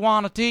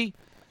Tijuana tea.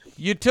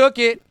 You took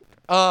it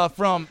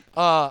from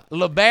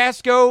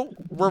Labasco,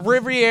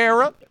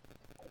 Riviera,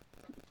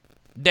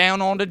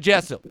 down on to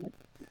Jessup.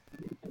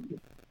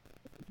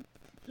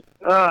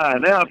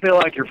 Now I feel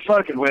like you're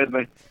fucking with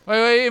me. What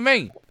do you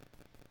mean?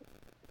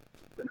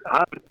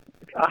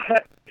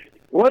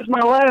 What's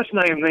my last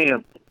name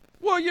then?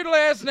 Well, your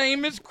last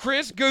name is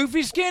Chris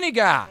Goofy Skinny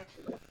Guy.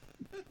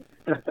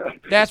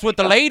 That's what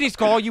the ladies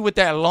call you with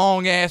that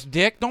long-ass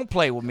dick. Don't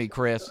play with me,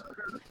 Chris.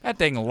 That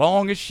thing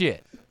long as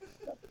shit.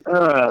 It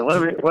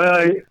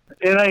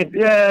ain't,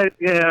 I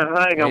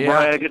ain't gonna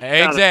brag. It's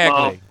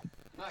exactly.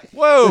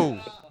 Whoa.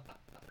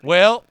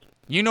 Well,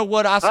 you know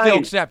what? I still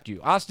accept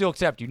you.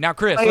 Now,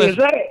 Chris,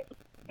 listen.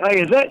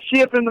 Is that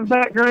Ship in the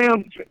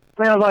background?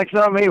 Sounds like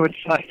something he would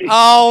say.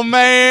 Oh,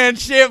 man,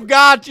 Ship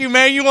got you,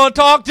 man. You want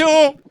to talk to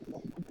him?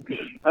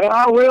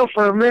 I will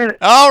for a minute.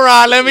 All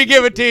right, let me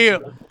give it to you.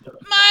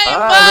 Man,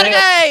 buddy,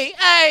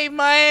 hey,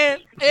 man.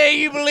 Hey,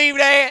 you believe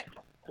that?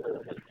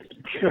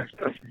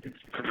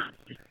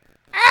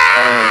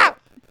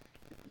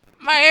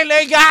 Man,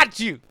 they got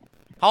you.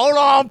 Hold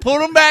on, put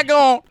them back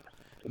on.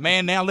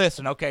 Man, now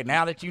listen, okay,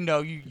 now that you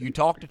know, you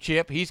talked to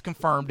Chip, he's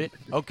confirmed it,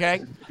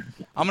 okay?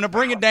 I'm going to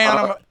bring it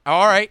down.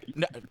 All right,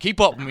 keep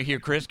up with me here,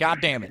 Chris,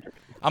 God damn it.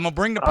 I'm going to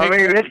bring the picture. I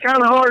mean, it's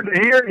kind of hard to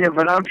hear you,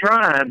 but I'm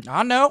trying.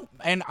 I know,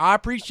 and I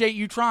appreciate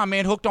you trying,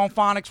 man. Hooked on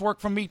Phonics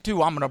work for me,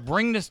 too. I'm going to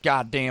bring this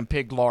goddamn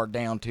pig lard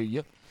down to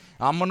you.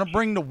 I'm going to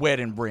bring the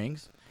wedding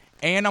rings.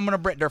 And I'm going to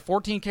bring, they're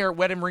 14-karat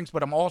wedding rings,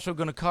 but I'm also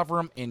going to cover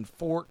them in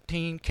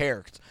 14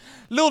 carats.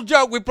 Little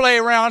joke we play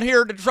around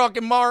here at the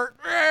trucking mart.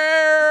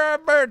 I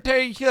better tell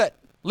you shit.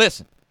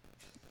 Listen.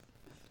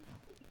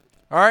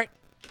 All right?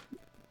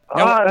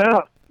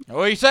 Now,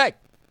 what do you say?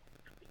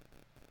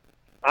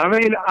 I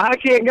mean, I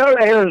can't go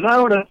to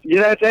Arizona.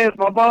 You'd have to ask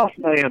my boss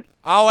man.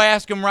 I'll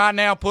ask him right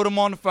now. Put him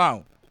on the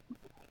phone.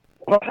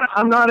 Well,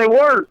 I'm not at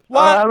work.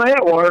 What? I'm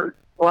at work,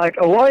 like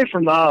away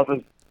from the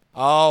office.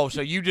 Oh,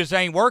 so you just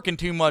ain't working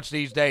too much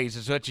these days,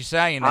 is what you're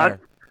saying there.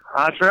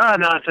 I try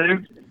not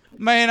to.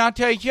 Man, I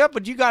tell you,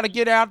 but you got to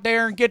get out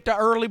there and get the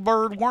early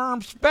bird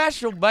worm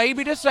special,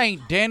 baby. This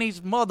ain't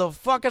Denny's,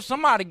 motherfucker.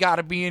 Somebody got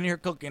to be in here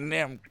cooking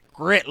them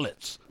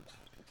gritlets.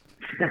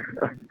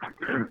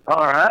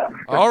 All right.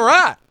 All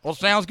right. Well,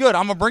 sounds good.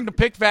 I'm going to bring the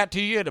pig fat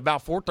to you at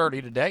about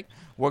 4:30 today.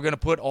 We're going to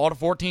put all the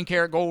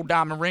 14-karat gold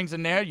diamond rings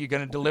in there. You're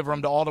going to deliver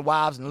them to all the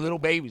wives and the little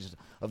babies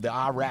of the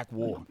Iraq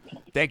war.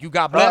 Thank you.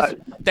 God bless.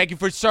 Right. Thank you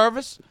for your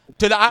service.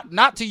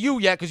 Not to you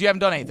yet because you haven't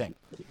done anything.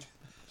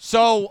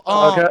 So,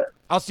 okay.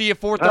 I'll see you at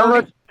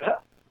 4:30.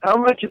 How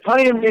much you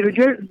paying me to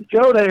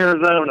go to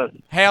Arizona?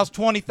 How's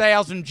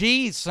 20,000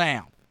 G's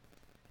sound?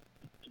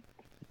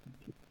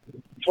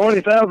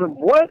 20,000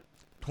 what?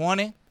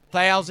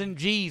 20,000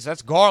 G's.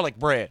 That's garlic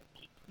bread.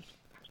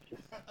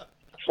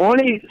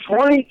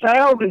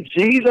 20,000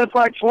 G's? That's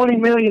like $20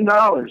 million.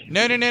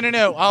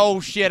 No. Oh,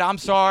 shit. I'm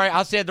sorry.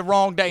 I said the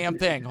wrong damn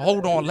thing.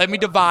 Hold on. Let me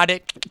divide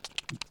it.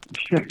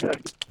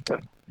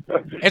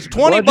 It's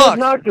 20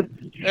 bucks.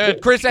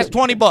 Chris, that's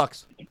 20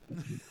 bucks.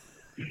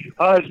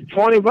 It's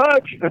 20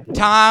 bucks.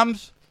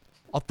 Times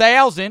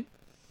 1,000.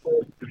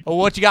 Oh,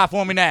 what you got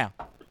for me now?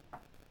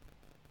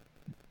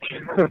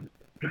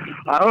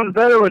 I was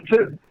better with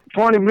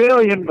 20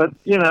 million, but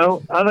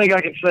I think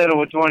I can settle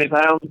with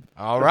 20,000.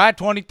 All right,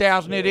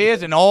 20,000 it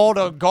is, and all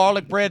the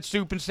garlic bread,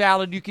 soup, and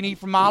salad you can eat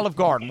from Olive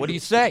Garden. What do you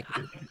say?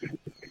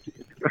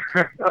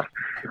 I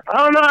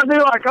don't know. I do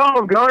like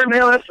Olive Garden.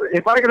 Hell,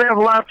 if I could have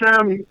a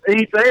lifetime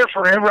eat there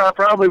forever, I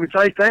probably would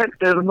take that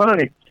instead of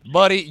money.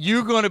 Buddy,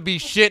 you're going to be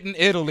shitting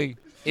Italy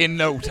in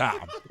no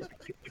time.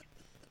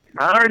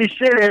 I already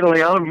said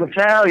Italy. I'm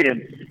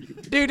Italian.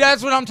 Dude,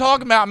 that's what I'm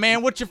talking about,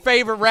 man. What's your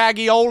favorite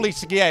ravioli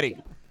spaghetti?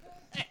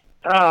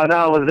 Oh,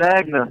 no,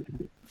 lasagna.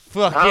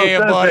 Fuck yeah,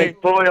 buddy.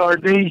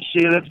 Boyardee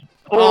shit. It's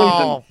poison.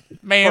 Oh,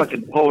 man.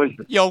 Fucking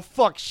poison. Yo,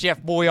 fuck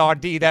Chef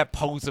Boyardee, that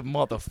posing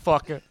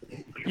motherfucker.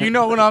 You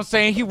know what I'm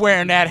saying? He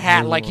wearing that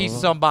hat like he's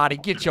somebody.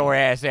 Get your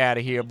ass out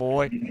of here,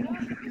 boy.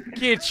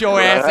 Get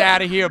your ass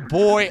out of here,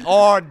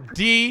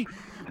 Boyardee.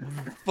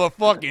 For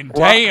fucking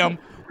damn.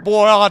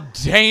 Boy, oh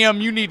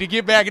damn, you need to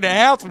get back in the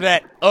house with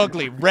that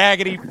ugly,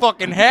 raggedy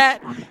fucking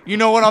hat. You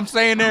know what I'm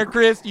saying there,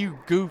 Chris? You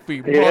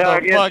goofy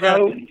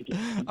motherfucker.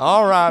 So.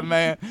 All right,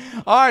 man.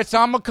 All right, so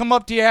I'm going to come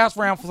up to your house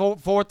around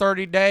 4:30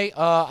 today.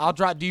 I'll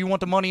drop. Do you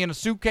want the money in a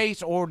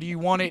suitcase or do you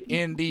want it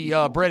in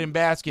the bread and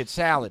basket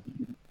salad?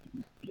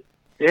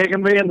 It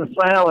can be in the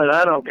salad.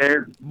 I don't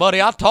care. Buddy,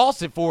 I'll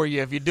toss it for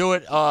you if you do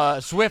it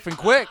swift and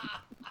quick.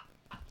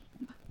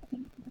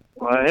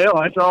 Well, hell,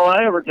 that's all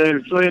I ever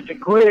do, swift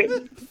and quick.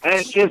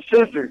 And his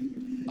sister.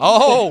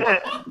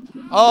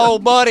 Oh,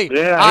 buddy.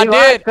 Yeah, I did.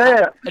 liked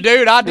that.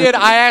 Dude, I did.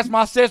 I asked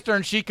my sister,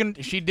 and she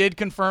did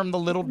confirm the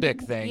little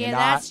dick thing. Yeah, and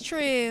that's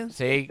true.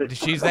 See,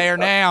 she's there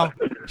now.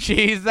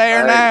 She's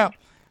there now.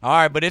 All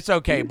right, but it's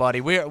okay,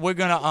 buddy. We're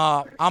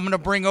gonna I'm gonna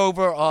bring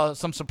over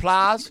some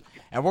supplies,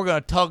 and we're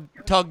gonna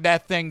tug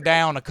that thing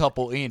down a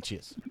couple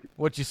inches.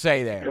 What you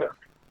say there?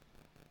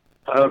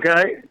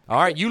 Okay. All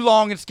right, you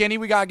long and skinny.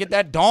 We gotta get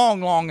that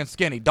dong long and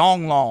skinny.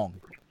 Dong long.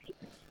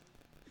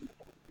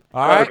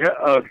 All right.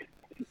 Okay.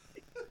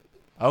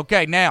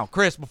 Okay, now,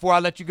 Chris, before I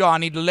let you go, I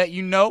need to let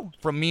you know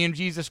from me and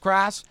Jesus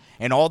Christ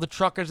and all the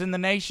truckers in the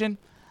nation,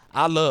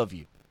 I love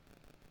you.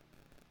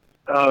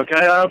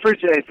 Okay, I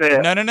appreciate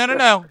that.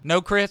 No.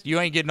 No, Chris, you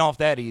ain't getting off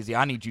that easy.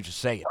 I need you to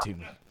say it to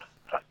me.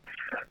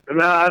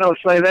 No, I don't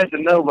say that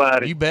to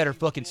nobody. You better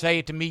fucking say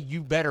it to me.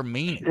 You better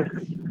mean it.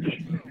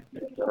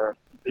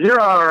 You're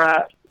all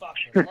right.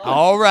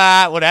 All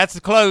right, well, that's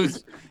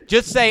close.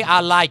 Just say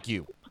I like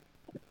you.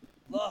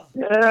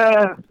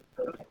 Yeah,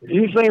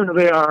 you seem to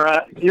be all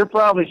right. You're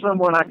probably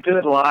someone I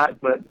could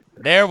like, but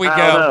there we I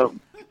go. don't know.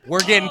 We're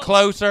getting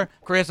closer.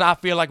 Chris, I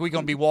feel like we're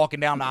going to be walking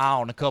down the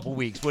aisle in a couple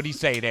weeks. What do you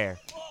say there?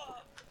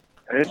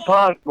 It's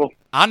possible.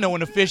 I know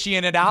an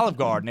officiant at Olive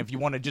Garden if you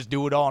want to just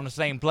do it all in the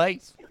same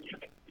place.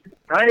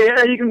 Hey,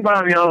 yeah, you can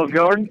buy me Olive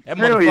Garden. That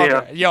Hell yeah.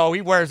 motherfucker, yo,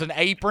 he wears an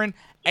apron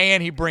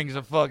and he brings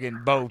a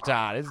fucking bow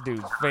tie. This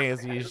dude's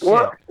fancy as shit.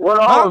 What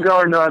Olive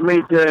Garden do I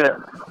meet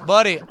at?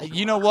 Buddy,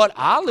 you know what?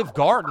 Olive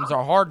gardens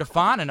are hard to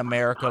find in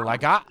America.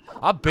 Like,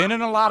 I've been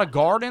in a lot of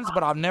gardens,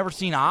 but I've never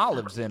seen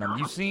olives in them.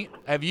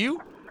 Have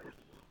you?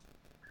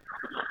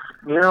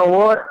 You know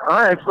what?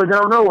 I actually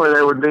don't know where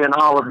there would be an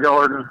Olive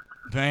Garden.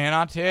 Man,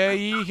 I tell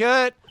you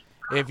what.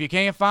 If you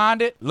can't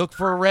find it, look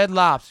for a Red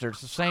Lobster.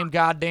 It's the same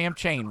goddamn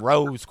chain,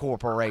 Rose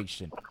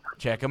Corporation.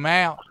 Check them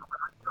out.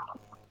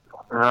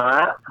 All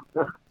right.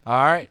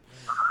 All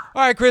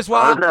right, Chris.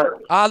 Well,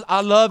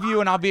 I love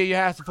you, and I'll be at your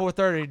house at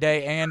 4:30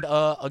 today. And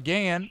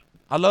again,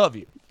 I love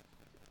you.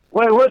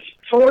 Wait, what's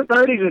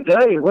 4:30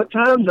 today? What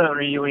time zone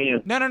are you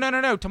in?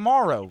 No.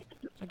 Tomorrow.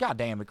 God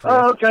damn it, Chris.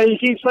 Oh, okay. You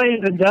keep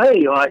saying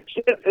today. Like,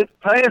 shit, it's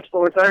past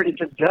 4:30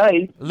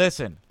 today.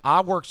 Listen, I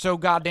work so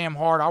goddamn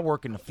hard. I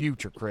work in the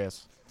future,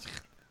 Chris.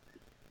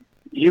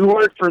 You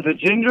work for the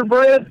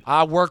gingerbread?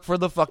 I work for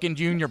the fucking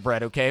Junior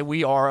Bread, okay?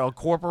 We are a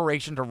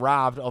corporation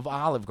derived of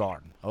Olive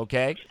Garden,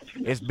 okay?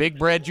 It's Big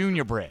Bread,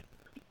 Junior Bread,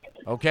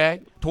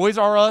 okay? Toys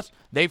R Us,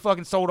 they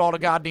fucking sold all the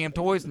goddamn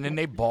toys, and then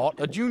they bought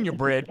a Junior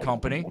Bread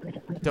company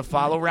to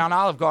follow around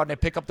Olive Garden. They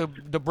pick up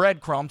the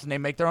breadcrumbs, and they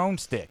make their own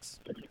sticks.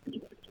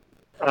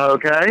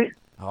 Okay.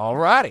 All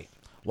righty.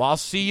 Well, I'll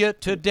see you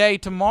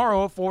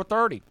tomorrow at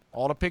 4:30.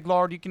 All the pig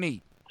lard you can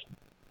eat.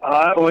 All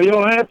right, well,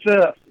 you'll have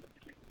to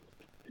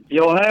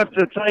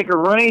take a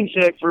rain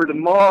check for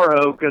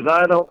tomorrow because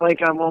I don't think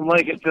I'm going to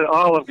make it to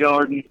Olive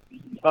Garden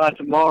by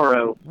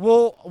tomorrow.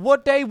 Well,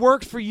 what day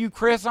works for you,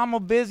 Chris? I'm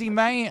a busy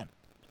man.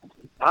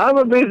 I'm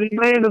a busy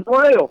man as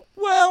well.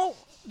 Well,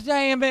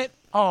 damn it.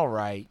 All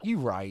right. You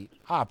right.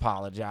 I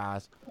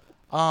apologize.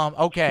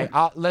 Okay,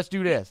 let's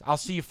do this. I'll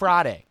see you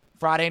Friday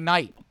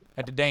night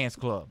at the dance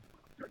club.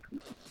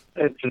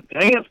 At the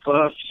dance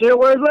club? Shit,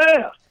 where's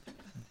that?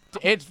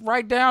 It's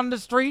right down the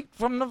street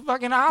from the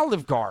fucking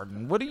Olive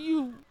Garden. What are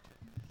you...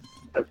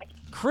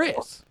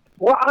 Chris.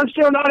 Well, I'm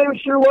still not even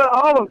sure what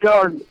Olive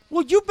Garden.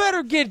 Well, you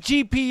better get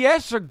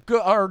GPS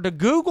or the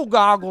Google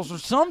goggles or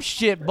some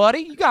shit, buddy.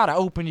 You got to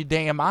open your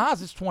damn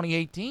eyes. It's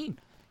 2018.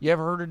 You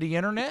ever heard of the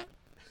internet?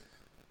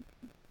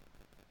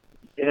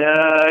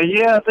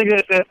 Yeah, I think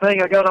that's that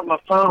thing I got on my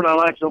phone. I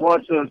like to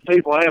watch those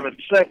people having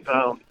sex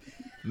on.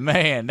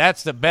 Man,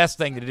 that's the best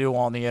thing to do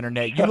on the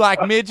internet. You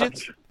like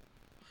midgets?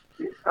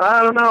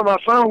 I don't know. My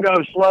phone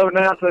goes slow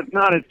now, so it's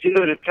not as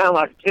good. It's kind of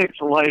like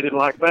pixelated,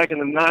 like back in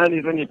the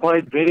 90s when you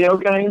played video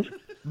games.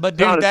 But,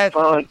 dude, Not as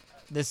fun.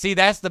 See,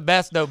 that's the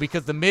best, though,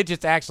 because the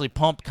midgets actually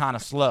pump kind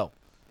of slow.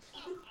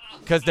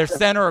 Because their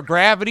center of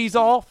gravity's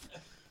off,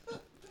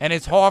 and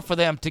it's hard for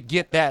them to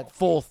get that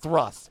full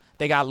thrust.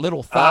 They got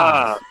little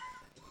thighs.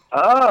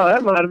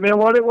 That might have been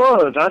what it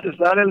was. I just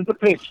thought it was the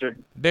picture.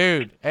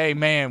 Dude, hey,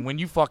 man, when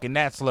you fucking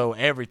that slow,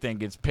 everything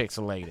gets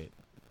pixelated.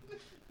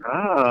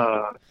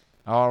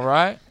 All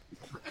right.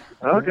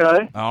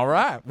 Okay. All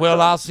right.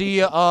 Well, I'll see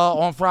you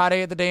on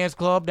Friday at the dance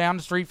club down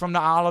the street from the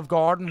Olive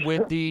Garden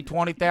with the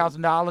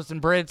 $20,000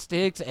 in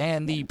breadsticks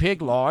and the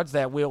pig lards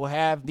that will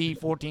have the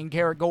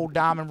 14-karat gold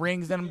diamond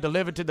rings in them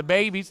delivered to the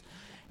babies.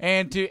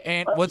 And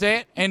what's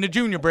that? And the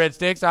junior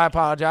breadsticks. I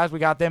apologize. We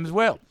got them as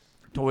well.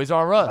 Toys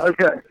R Us.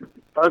 Okay.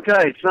 So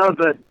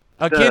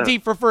kids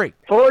eat for free.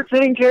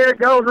 14-karat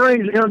gold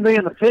rings are going to be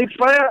in the pig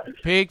fat?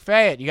 Pig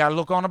fat. You got to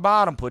look on the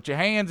bottom. Put your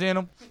hands in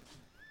them.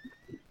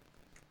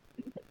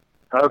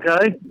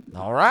 Okay.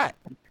 All right.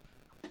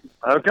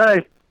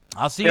 Okay.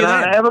 I'll see you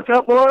then. Can I have a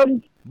couple of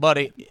them?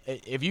 Buddy,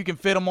 if you can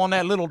fit them on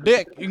that little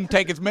dick, you can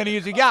take as many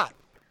as you got.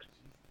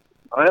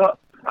 Well,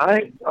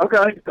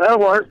 okay. That'll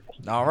work.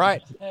 All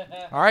right.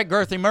 All right,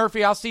 Girthy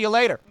Murphy, I'll see you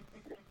later.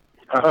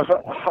 All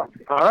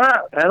right.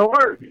 That'll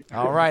work.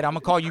 All right, I'm going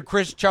to call you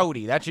Chris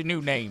Chody. That's your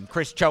new name,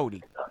 Chris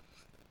Chody.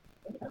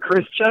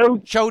 Chris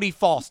Chode? Chody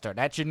Foster.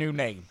 That's your new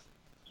name.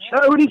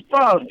 Chody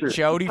Foster.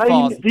 Chody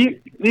Foster.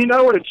 Do you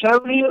know what a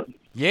chode is?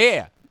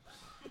 Yeah.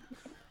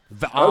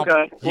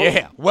 Okay.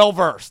 Yeah, well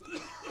versed.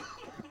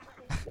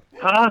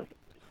 Huh?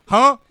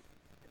 Huh?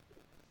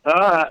 All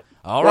right.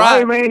 All well, right.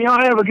 Hey, man, y'all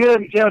have a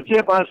good tell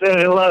Chip I said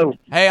hello.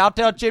 Hey, I'll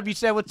tell Chip you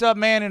said what's up,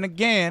 man. And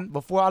again,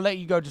 before I let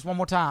you go, just one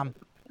more time,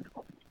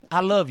 I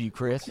love you,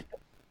 Chris.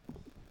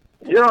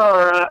 You're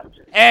all right.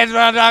 That's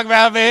what I'm talking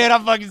about, man. I'll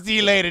fucking see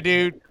you later,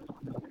 dude.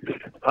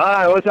 All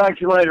right, we'll talk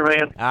to you later,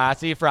 man. I'll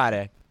see you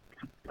Friday.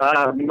 Bye.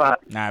 All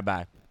right,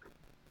 bye.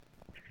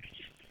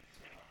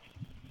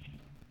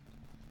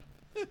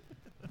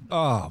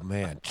 Oh,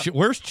 man.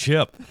 Where's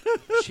Chip?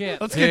 Chip.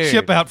 Let's get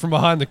Chip out from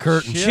behind the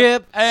curtain.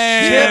 Chip.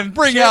 And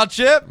bring out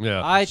Chip.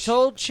 Yeah. I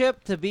told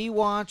Chip to be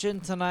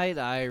watching tonight.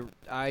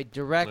 I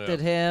directed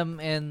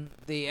him in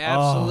the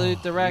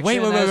absolute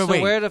direction as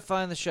to where to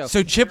find the show.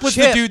 So Chip was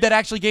the dude that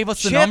actually gave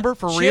us the number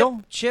for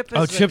real? Chip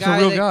is the Chip's guy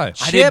a real guy.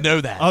 I didn't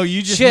know that. Oh,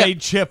 you just made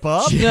Chip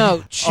up?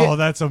 No, Chip. Oh,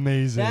 that's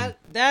amazing.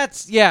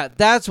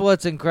 That's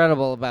what's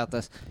incredible about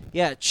this.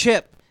 Yeah,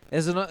 Chip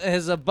is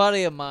a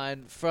buddy of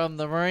mine from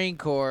the Marine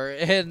Corps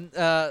and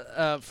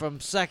from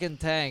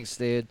Second Tanks,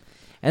 dude.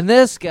 And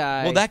this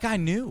guy. Well, that guy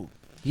knew.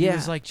 Yeah. He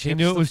was like, Chip. He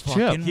knew it was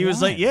Chip. He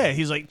was like,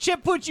 he's like,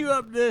 Chip put you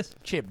up this.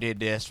 Chip did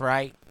this,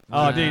 right?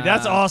 Oh, dude,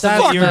 that's awesome.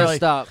 That's that you were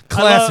messed like, up.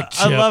 Classic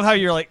Chip. I love how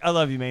you're like, I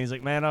love you, man. He's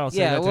like, man, I don't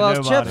say that to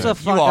nobody. Chip's a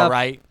fuck you up. all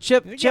right.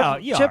 Chip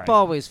right.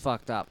 always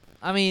fucked up.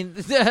 I mean,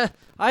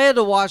 I had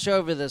to watch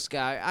over this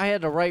guy. I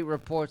had to write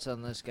reports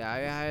on this guy.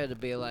 I had to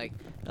be like,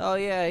 oh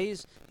yeah,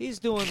 he's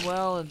doing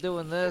well and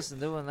doing this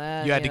and doing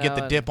that. You had to get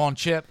the dip on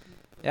Chip?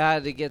 Yeah, I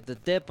had to get the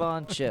dip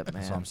on Chip, man.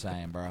 That's what I'm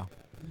saying, bro.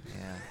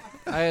 Yeah.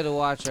 I had to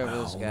watch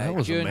over this guy. that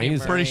was Junior amazing.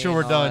 Marine, Pretty sure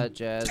we're all done. that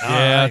jazz.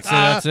 Yeah,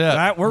 that's it. All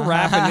right, we're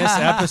wrapping this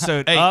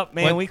episode up,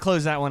 man. when- We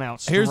close that one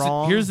out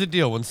strong. Here's the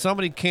deal. When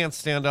somebody can't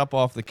stand up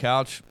off the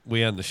couch,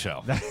 we end the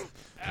show.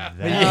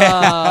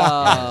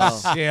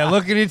 Oh. Yeah,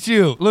 looking at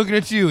you. Looking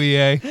at you,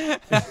 EA.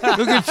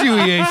 Look at you,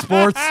 EA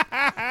Sports.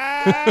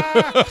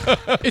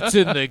 It's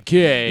in the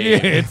game. Yeah,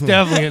 it's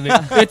definitely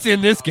it's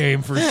in this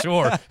game for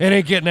sure. It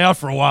ain't getting out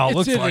for a while. It's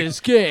looks in like this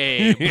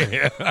game.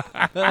 Yeah.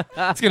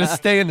 It's gonna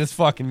stay in this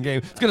fucking game.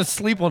 It's gonna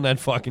sleep on that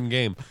fucking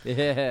game.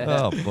 Yeah.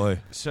 Oh boy.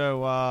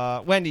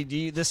 So,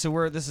 Wendy, this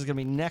is gonna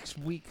be next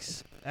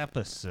week's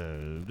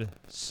episode.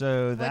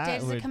 So What that day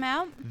does would it come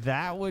out?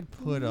 That would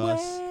put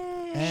us.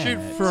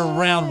 Shoot for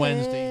around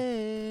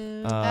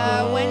Wednesday.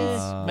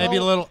 Wednesday. Maybe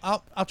a little.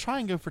 I'll try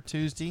and go for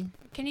Tuesday.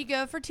 Can you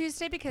go for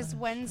Tuesday? Because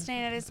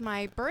Wednesday night is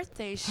my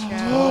birthday show.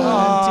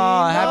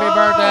 Oh, happy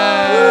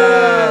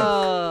birthday!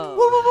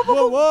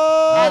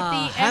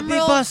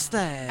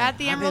 At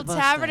the Emerald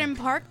Tavern in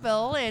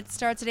Parkville. It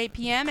starts at 8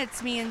 p.m.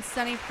 It's me and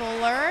Sonny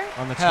Fuller.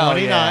 On the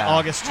 29th,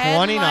 August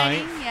 29th.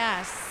 Headlining,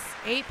 yes.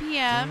 8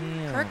 p.m.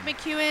 Damn. Kirk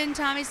McEwen,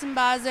 Tommy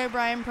Simbazo,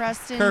 Brian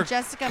Preston,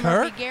 Jessica Kirk?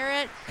 Murphy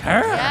Garrett.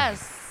 Kirk?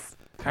 Yes.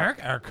 Kirk?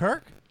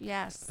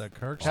 Yes. The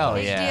Kirk. Hell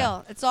Big yeah.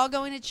 deal. It's all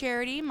going to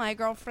charity. My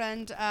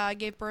girlfriend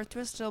gave birth to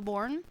a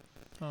stillborn.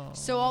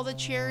 So all the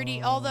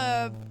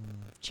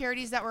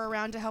charities that were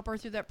around to help her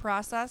through that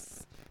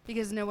process,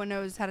 because no one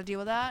knows how to deal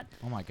with that.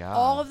 Oh my God.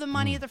 All of the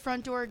money at the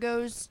front door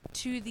goes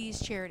to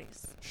these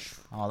charities.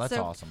 Oh, that's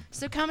awesome.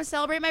 So come and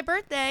celebrate my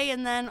birthday,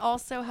 and then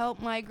also help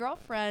my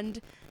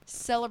girlfriend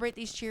celebrate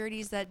these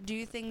charities that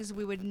do things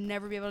we would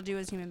never be able to do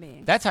as human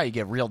beings. That's how you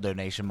get real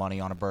donation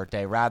money on a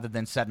birthday, rather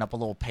than setting up a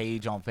little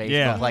page on Facebook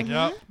Yeah. like,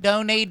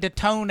 donate to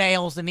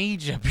toenails in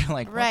Egypt. You're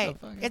like, what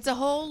Right. the fuck? It's a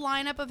whole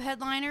lineup of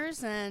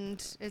headliners, and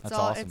That's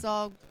awesome. it's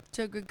all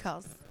to a good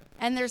cause.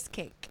 And there's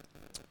cake.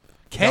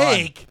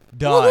 Cake?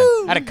 Done.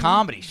 Woo-hoo. At a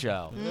comedy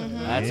show.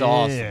 That's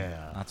awesome.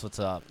 That's what's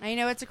up. I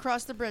know it's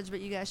across the bridge,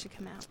 but you guys should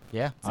come out.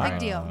 Yeah. It's a big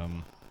deal.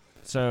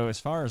 So as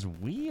far as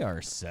we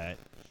are set,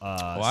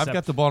 well, I've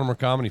got the Baltimore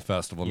Comedy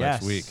Festival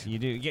next week. You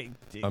do.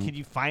 Can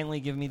you finally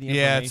give me the information?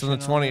 Yeah, it's on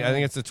the 20. that? I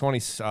think it's the 20.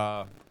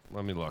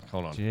 Let me look.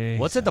 Hold on. Jesus.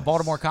 What's it? The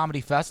Baltimore Comedy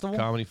Festival?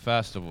 Comedy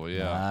Festival,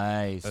 yeah.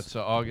 Nice. That's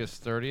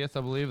August 30th,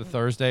 I believe. The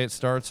Thursday it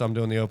starts. I'm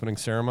doing the opening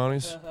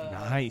ceremonies.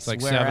 Nice. It's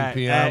like Where 7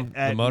 p.m.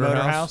 At the Motor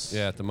Motor House. House?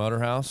 Yeah, at the Motor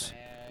House.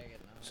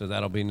 So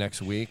that'll be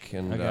next week,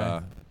 and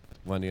Okay.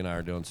 Wendy and I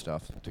are doing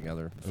stuff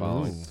together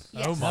following.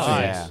 Yes. Oh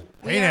my!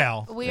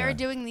 Yeah. We are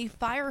doing the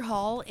Fire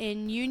Hall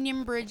in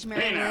Union Bridge,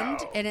 Maryland,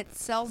 and it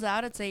sells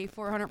out. It's a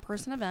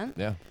 400-person event.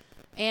 Yeah.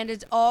 And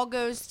it all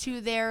goes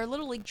to their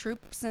Little League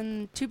troops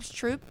and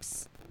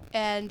troops,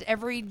 and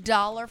every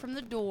dollar from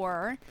the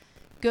door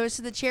goes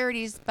to the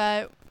charities.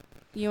 But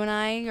you and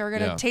I are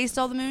gonna taste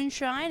all the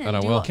moonshine and I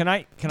do will. all, Can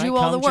I do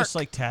all the come work. just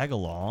like tag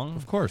along?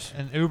 Of course.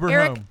 And Uber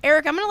Eric, home.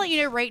 Eric, I'm gonna let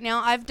you know right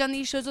now. I've done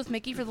these shows with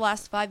Mickey for the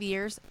last 5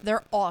 years.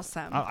 They're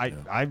awesome.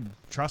 I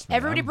trust me.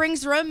 Everybody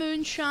brings their own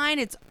moonshine.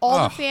 It's all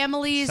Oh, the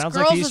families, sounds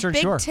like girls Eastern with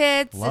big Shore.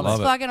 tits. Love it's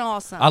it. fucking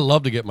awesome. I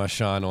love to get my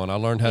shine on. I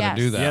learned how to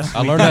do that. Yes,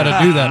 I we learned how did.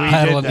 to do that We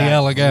paddling did the that.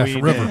 Allegash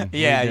We River. did.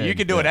 Yeah, We did. you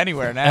can do it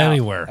anywhere now.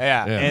 Anywhere.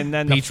 Yeah. And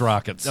then Beach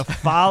rockets. The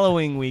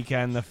following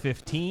weekend, the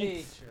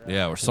 15th.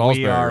 Yeah, we're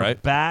Salisbury, we are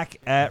right? back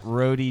at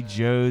Roadie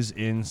Joe's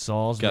in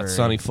Salisbury. Got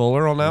Sonny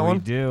Fuller on that we one?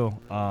 do.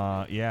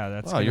 Yeah,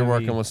 that's. Oh, you're gonna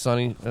working be- with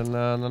Sonny and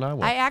I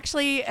will. I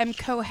actually am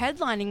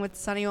co-headlining with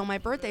Sonny on my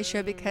birthday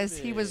show because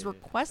he was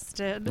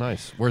requested.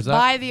 Nice. Where's that?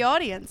 By the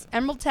audience.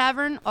 Emerald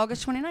Tavern,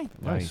 August 29th.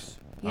 Nice.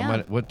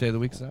 Yeah. What day of the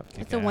week is that?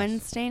 It's a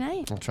Wednesday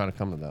night. I'm trying to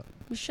come to that.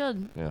 We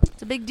should. Yeah.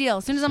 It's a big deal.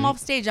 As soon as I'm Sweet. off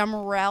stage, I'm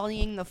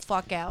rallying the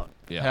fuck out.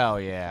 Yeah.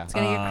 Hell yeah. It's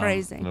gonna get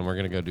crazy. And then we're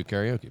gonna go do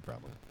karaoke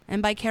probably.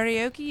 And by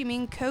karaoke, you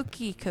mean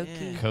Cokie.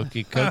 Cokie.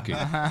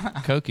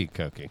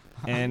 Cokie.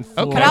 And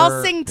okay. But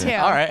I'll sing too.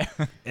 All right.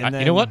 And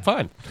you know what?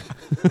 Fine.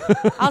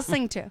 I'll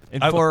sing too.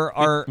 And for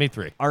our me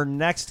three. Our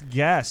next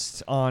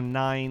guest on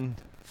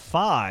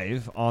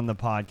 9/5 on the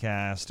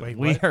podcast, Wait,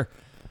 we what? are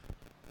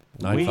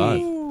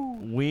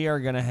 9/5. we are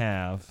gonna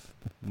have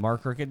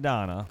Mark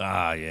Riccadonna.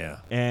 Ah, yeah.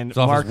 And It's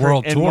off Mark his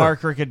world tour.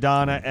 Mark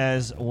Riccadonna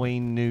as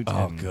Wayne Newton.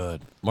 Oh,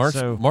 good. Mark's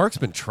So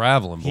been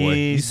traveling, boy.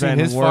 He's seen been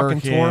his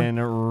fucking tour. working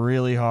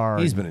really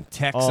hard. He's been in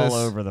Texas, all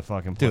over the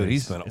fucking place. Dude,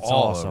 he's been It's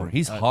all awesome. over.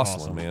 He's That's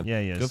hustling, awesome. man.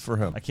 Yeah, he is. Good for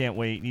him. I can't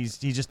wait. He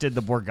just did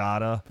the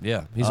Borgata.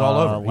 Yeah, he's all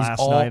over. Last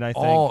he's night, I think.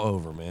 all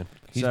over, man.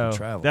 He's so been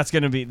traveling. that's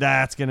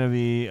gonna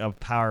be a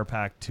power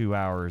pack 2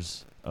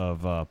 hours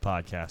of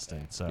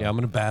podcasting. So Yeah, I'm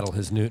gonna battle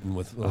his Newton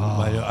with.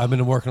 I've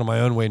been working on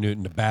my own Wayne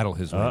Newton to battle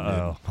his Wayne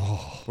Newton.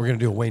 We're gonna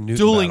do a Wayne Newton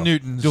Dueling battle.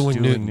 Newtons.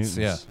 Dueling Newtons.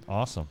 Yeah.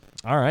 Awesome.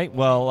 All right.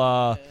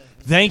 Well,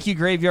 thank you,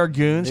 Graveyard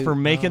Goons, for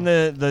making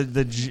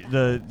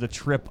the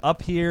trip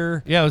up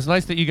here. Yeah, it was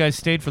nice that you guys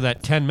stayed for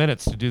that 10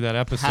 minutes to do that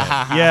episode.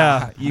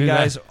 Yeah, you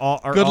guys all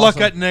are Good luck awesome.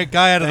 getting that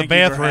guy out of the Thank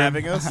you for bathroom.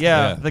 having us.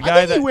 Yeah, the I guy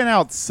think that he went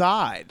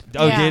outside.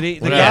 Oh, Yeah. did he?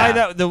 The Yeah. guy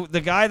that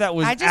the guy that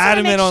was I just want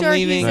to make adamant on sure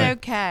leaving. he's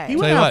okay. He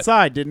Tell went you what,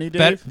 outside, didn't he,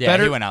 Dave?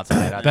 Yeah, he went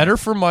outside. Better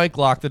for Mike,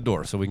 lock the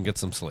door so we can get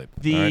some sleep.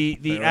 The All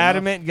right? the Fair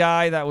adamant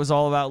guy that was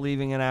all about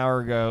leaving an hour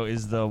ago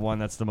is the one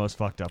that's the most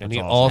fucked up. And It's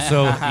he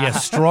awesome. also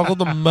struggled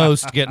the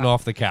most getting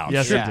off the couch.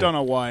 Yes, he Tripped did. on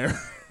a wire.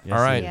 Yes, All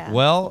he right. did. Yeah.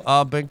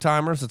 Well, big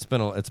timers, it's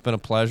been a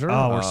pleasure.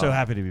 Oh, we're so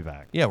happy to be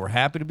back. Yeah, we're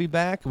happy to be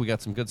back. We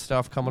got some good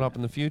stuff coming up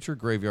in the future.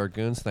 Graveyard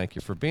Goons, thank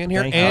you for being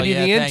here. Thank you. Andy Oh,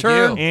 yeah, the thank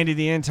intern, you. Andy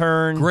the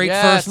intern. great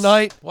Yes. first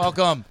night.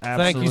 Welcome.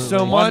 Thank you so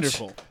Absolutely. much.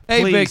 Wonderful.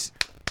 Hey, Please.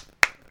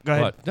 Go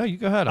ahead. What? No, you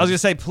go ahead. I was gonna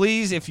say,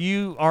 please, if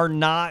you are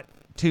not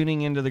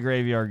tuning into the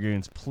Graveyard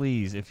Goons,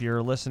 please, if you're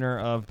a listener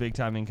of Big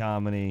Time in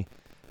Comedy,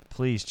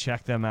 please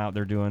check them out.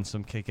 They're doing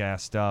some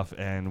kick-ass stuff,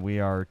 and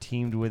we are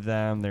teamed with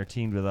them. They're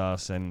teamed with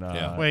us, and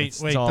Wait,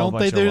 it's all a don't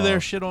bunch they of do love.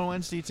 their shit on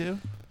Wednesday too?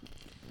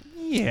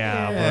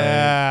 Yeah,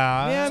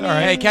 Yeah,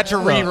 but, Hey, catch a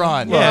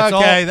rerun. Yeah, it's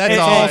okay, all- that's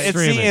it's all. all it's the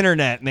streaming.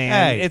 internet, man.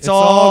 Hey, it's it's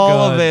all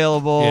all good.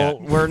 available. Yeah.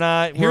 We're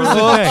not. Here's we're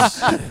the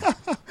thing.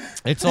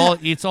 It's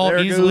all There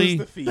easily.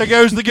 goes the feed. There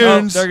goes the Oh,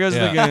 goons. there goes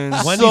Yeah. the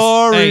Goons. Wendy's-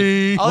 Sorry.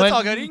 hey, Oh, it's Wen-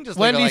 all good. You can just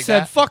leave it Wendy like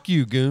said, that. "Fuck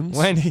you, goons."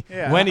 Wendy,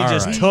 Yeah. Wendy All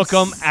just right. took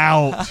them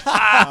out.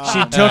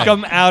 She took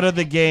them out of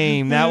the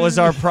game. That was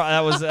our.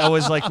 That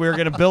was like we were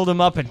gonna build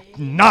them up and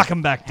knock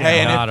them back down.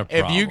 Hey, Not and a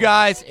if you problem.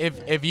 guys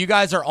if you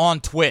guys are on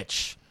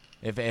Twitch,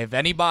 if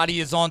anybody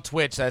is on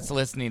Twitch that's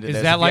listening to Is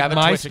this, that if you like have a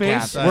Twitch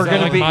MySpace? account, We're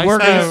gonna be.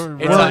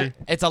 We're gonna.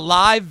 it's a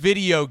live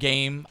video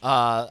game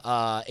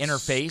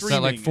interface. Is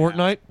that like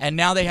Fortnite? And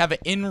now they have an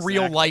in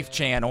real life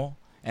channel,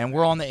 and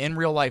we're on the in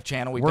real life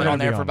channel. We've We're been gonna on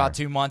there be for on about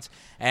there. 2 months,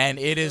 and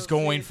it is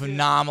going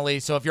phenomenally.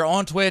 So if you're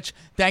on Twitch,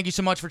 thank you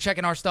so much for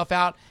checking our stuff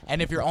out.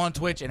 And if you're on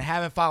Twitch and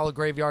haven't followed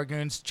Graveyard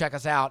Goons, check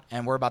us out.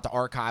 And we're about to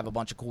archive a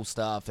bunch of cool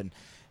stuff. And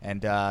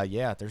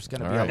yeah, there's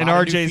gonna be a lot And of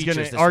new RJ's features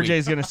gonna this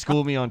RJ's week. gonna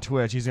school me on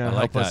Twitch. He's gonna I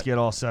like help us that. get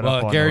all set Well,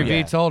 up. on Gary it.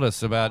 Vee told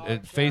us about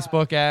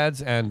Facebook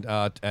ads and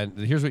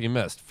here's what you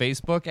missed: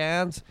 Facebook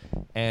ads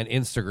and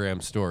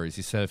Instagram stories.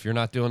 He said if you're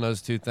not doing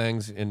those two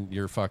things, and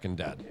you're fucking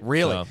dead.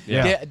 Really? So,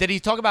 yeah. Did he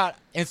talk about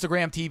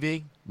Instagram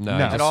TV? No,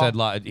 he just said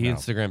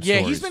Instagram stories. Yeah,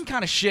 he's been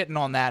kind of shitting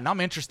on that, and I'm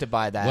interested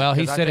by that. Well,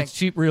 he said it's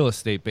cheap real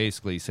estate,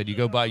 basically. He said you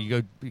go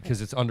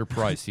because it's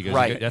underpriced. He goes,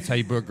 right. That's how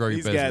you grow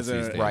your business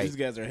these days. These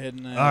guys are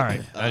hitting it. All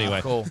right.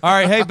 Anyway. Cool. All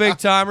right. Hey, big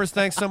timers,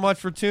 thanks so much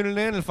for tuning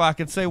in. If I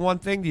could say one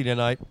thing to you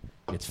tonight,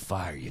 it's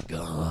fire your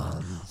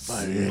guns.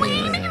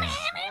 Yeah.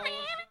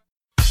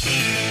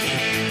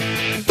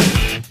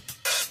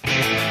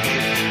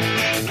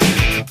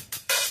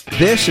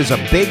 This is a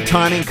big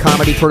timing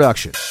comedy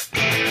production.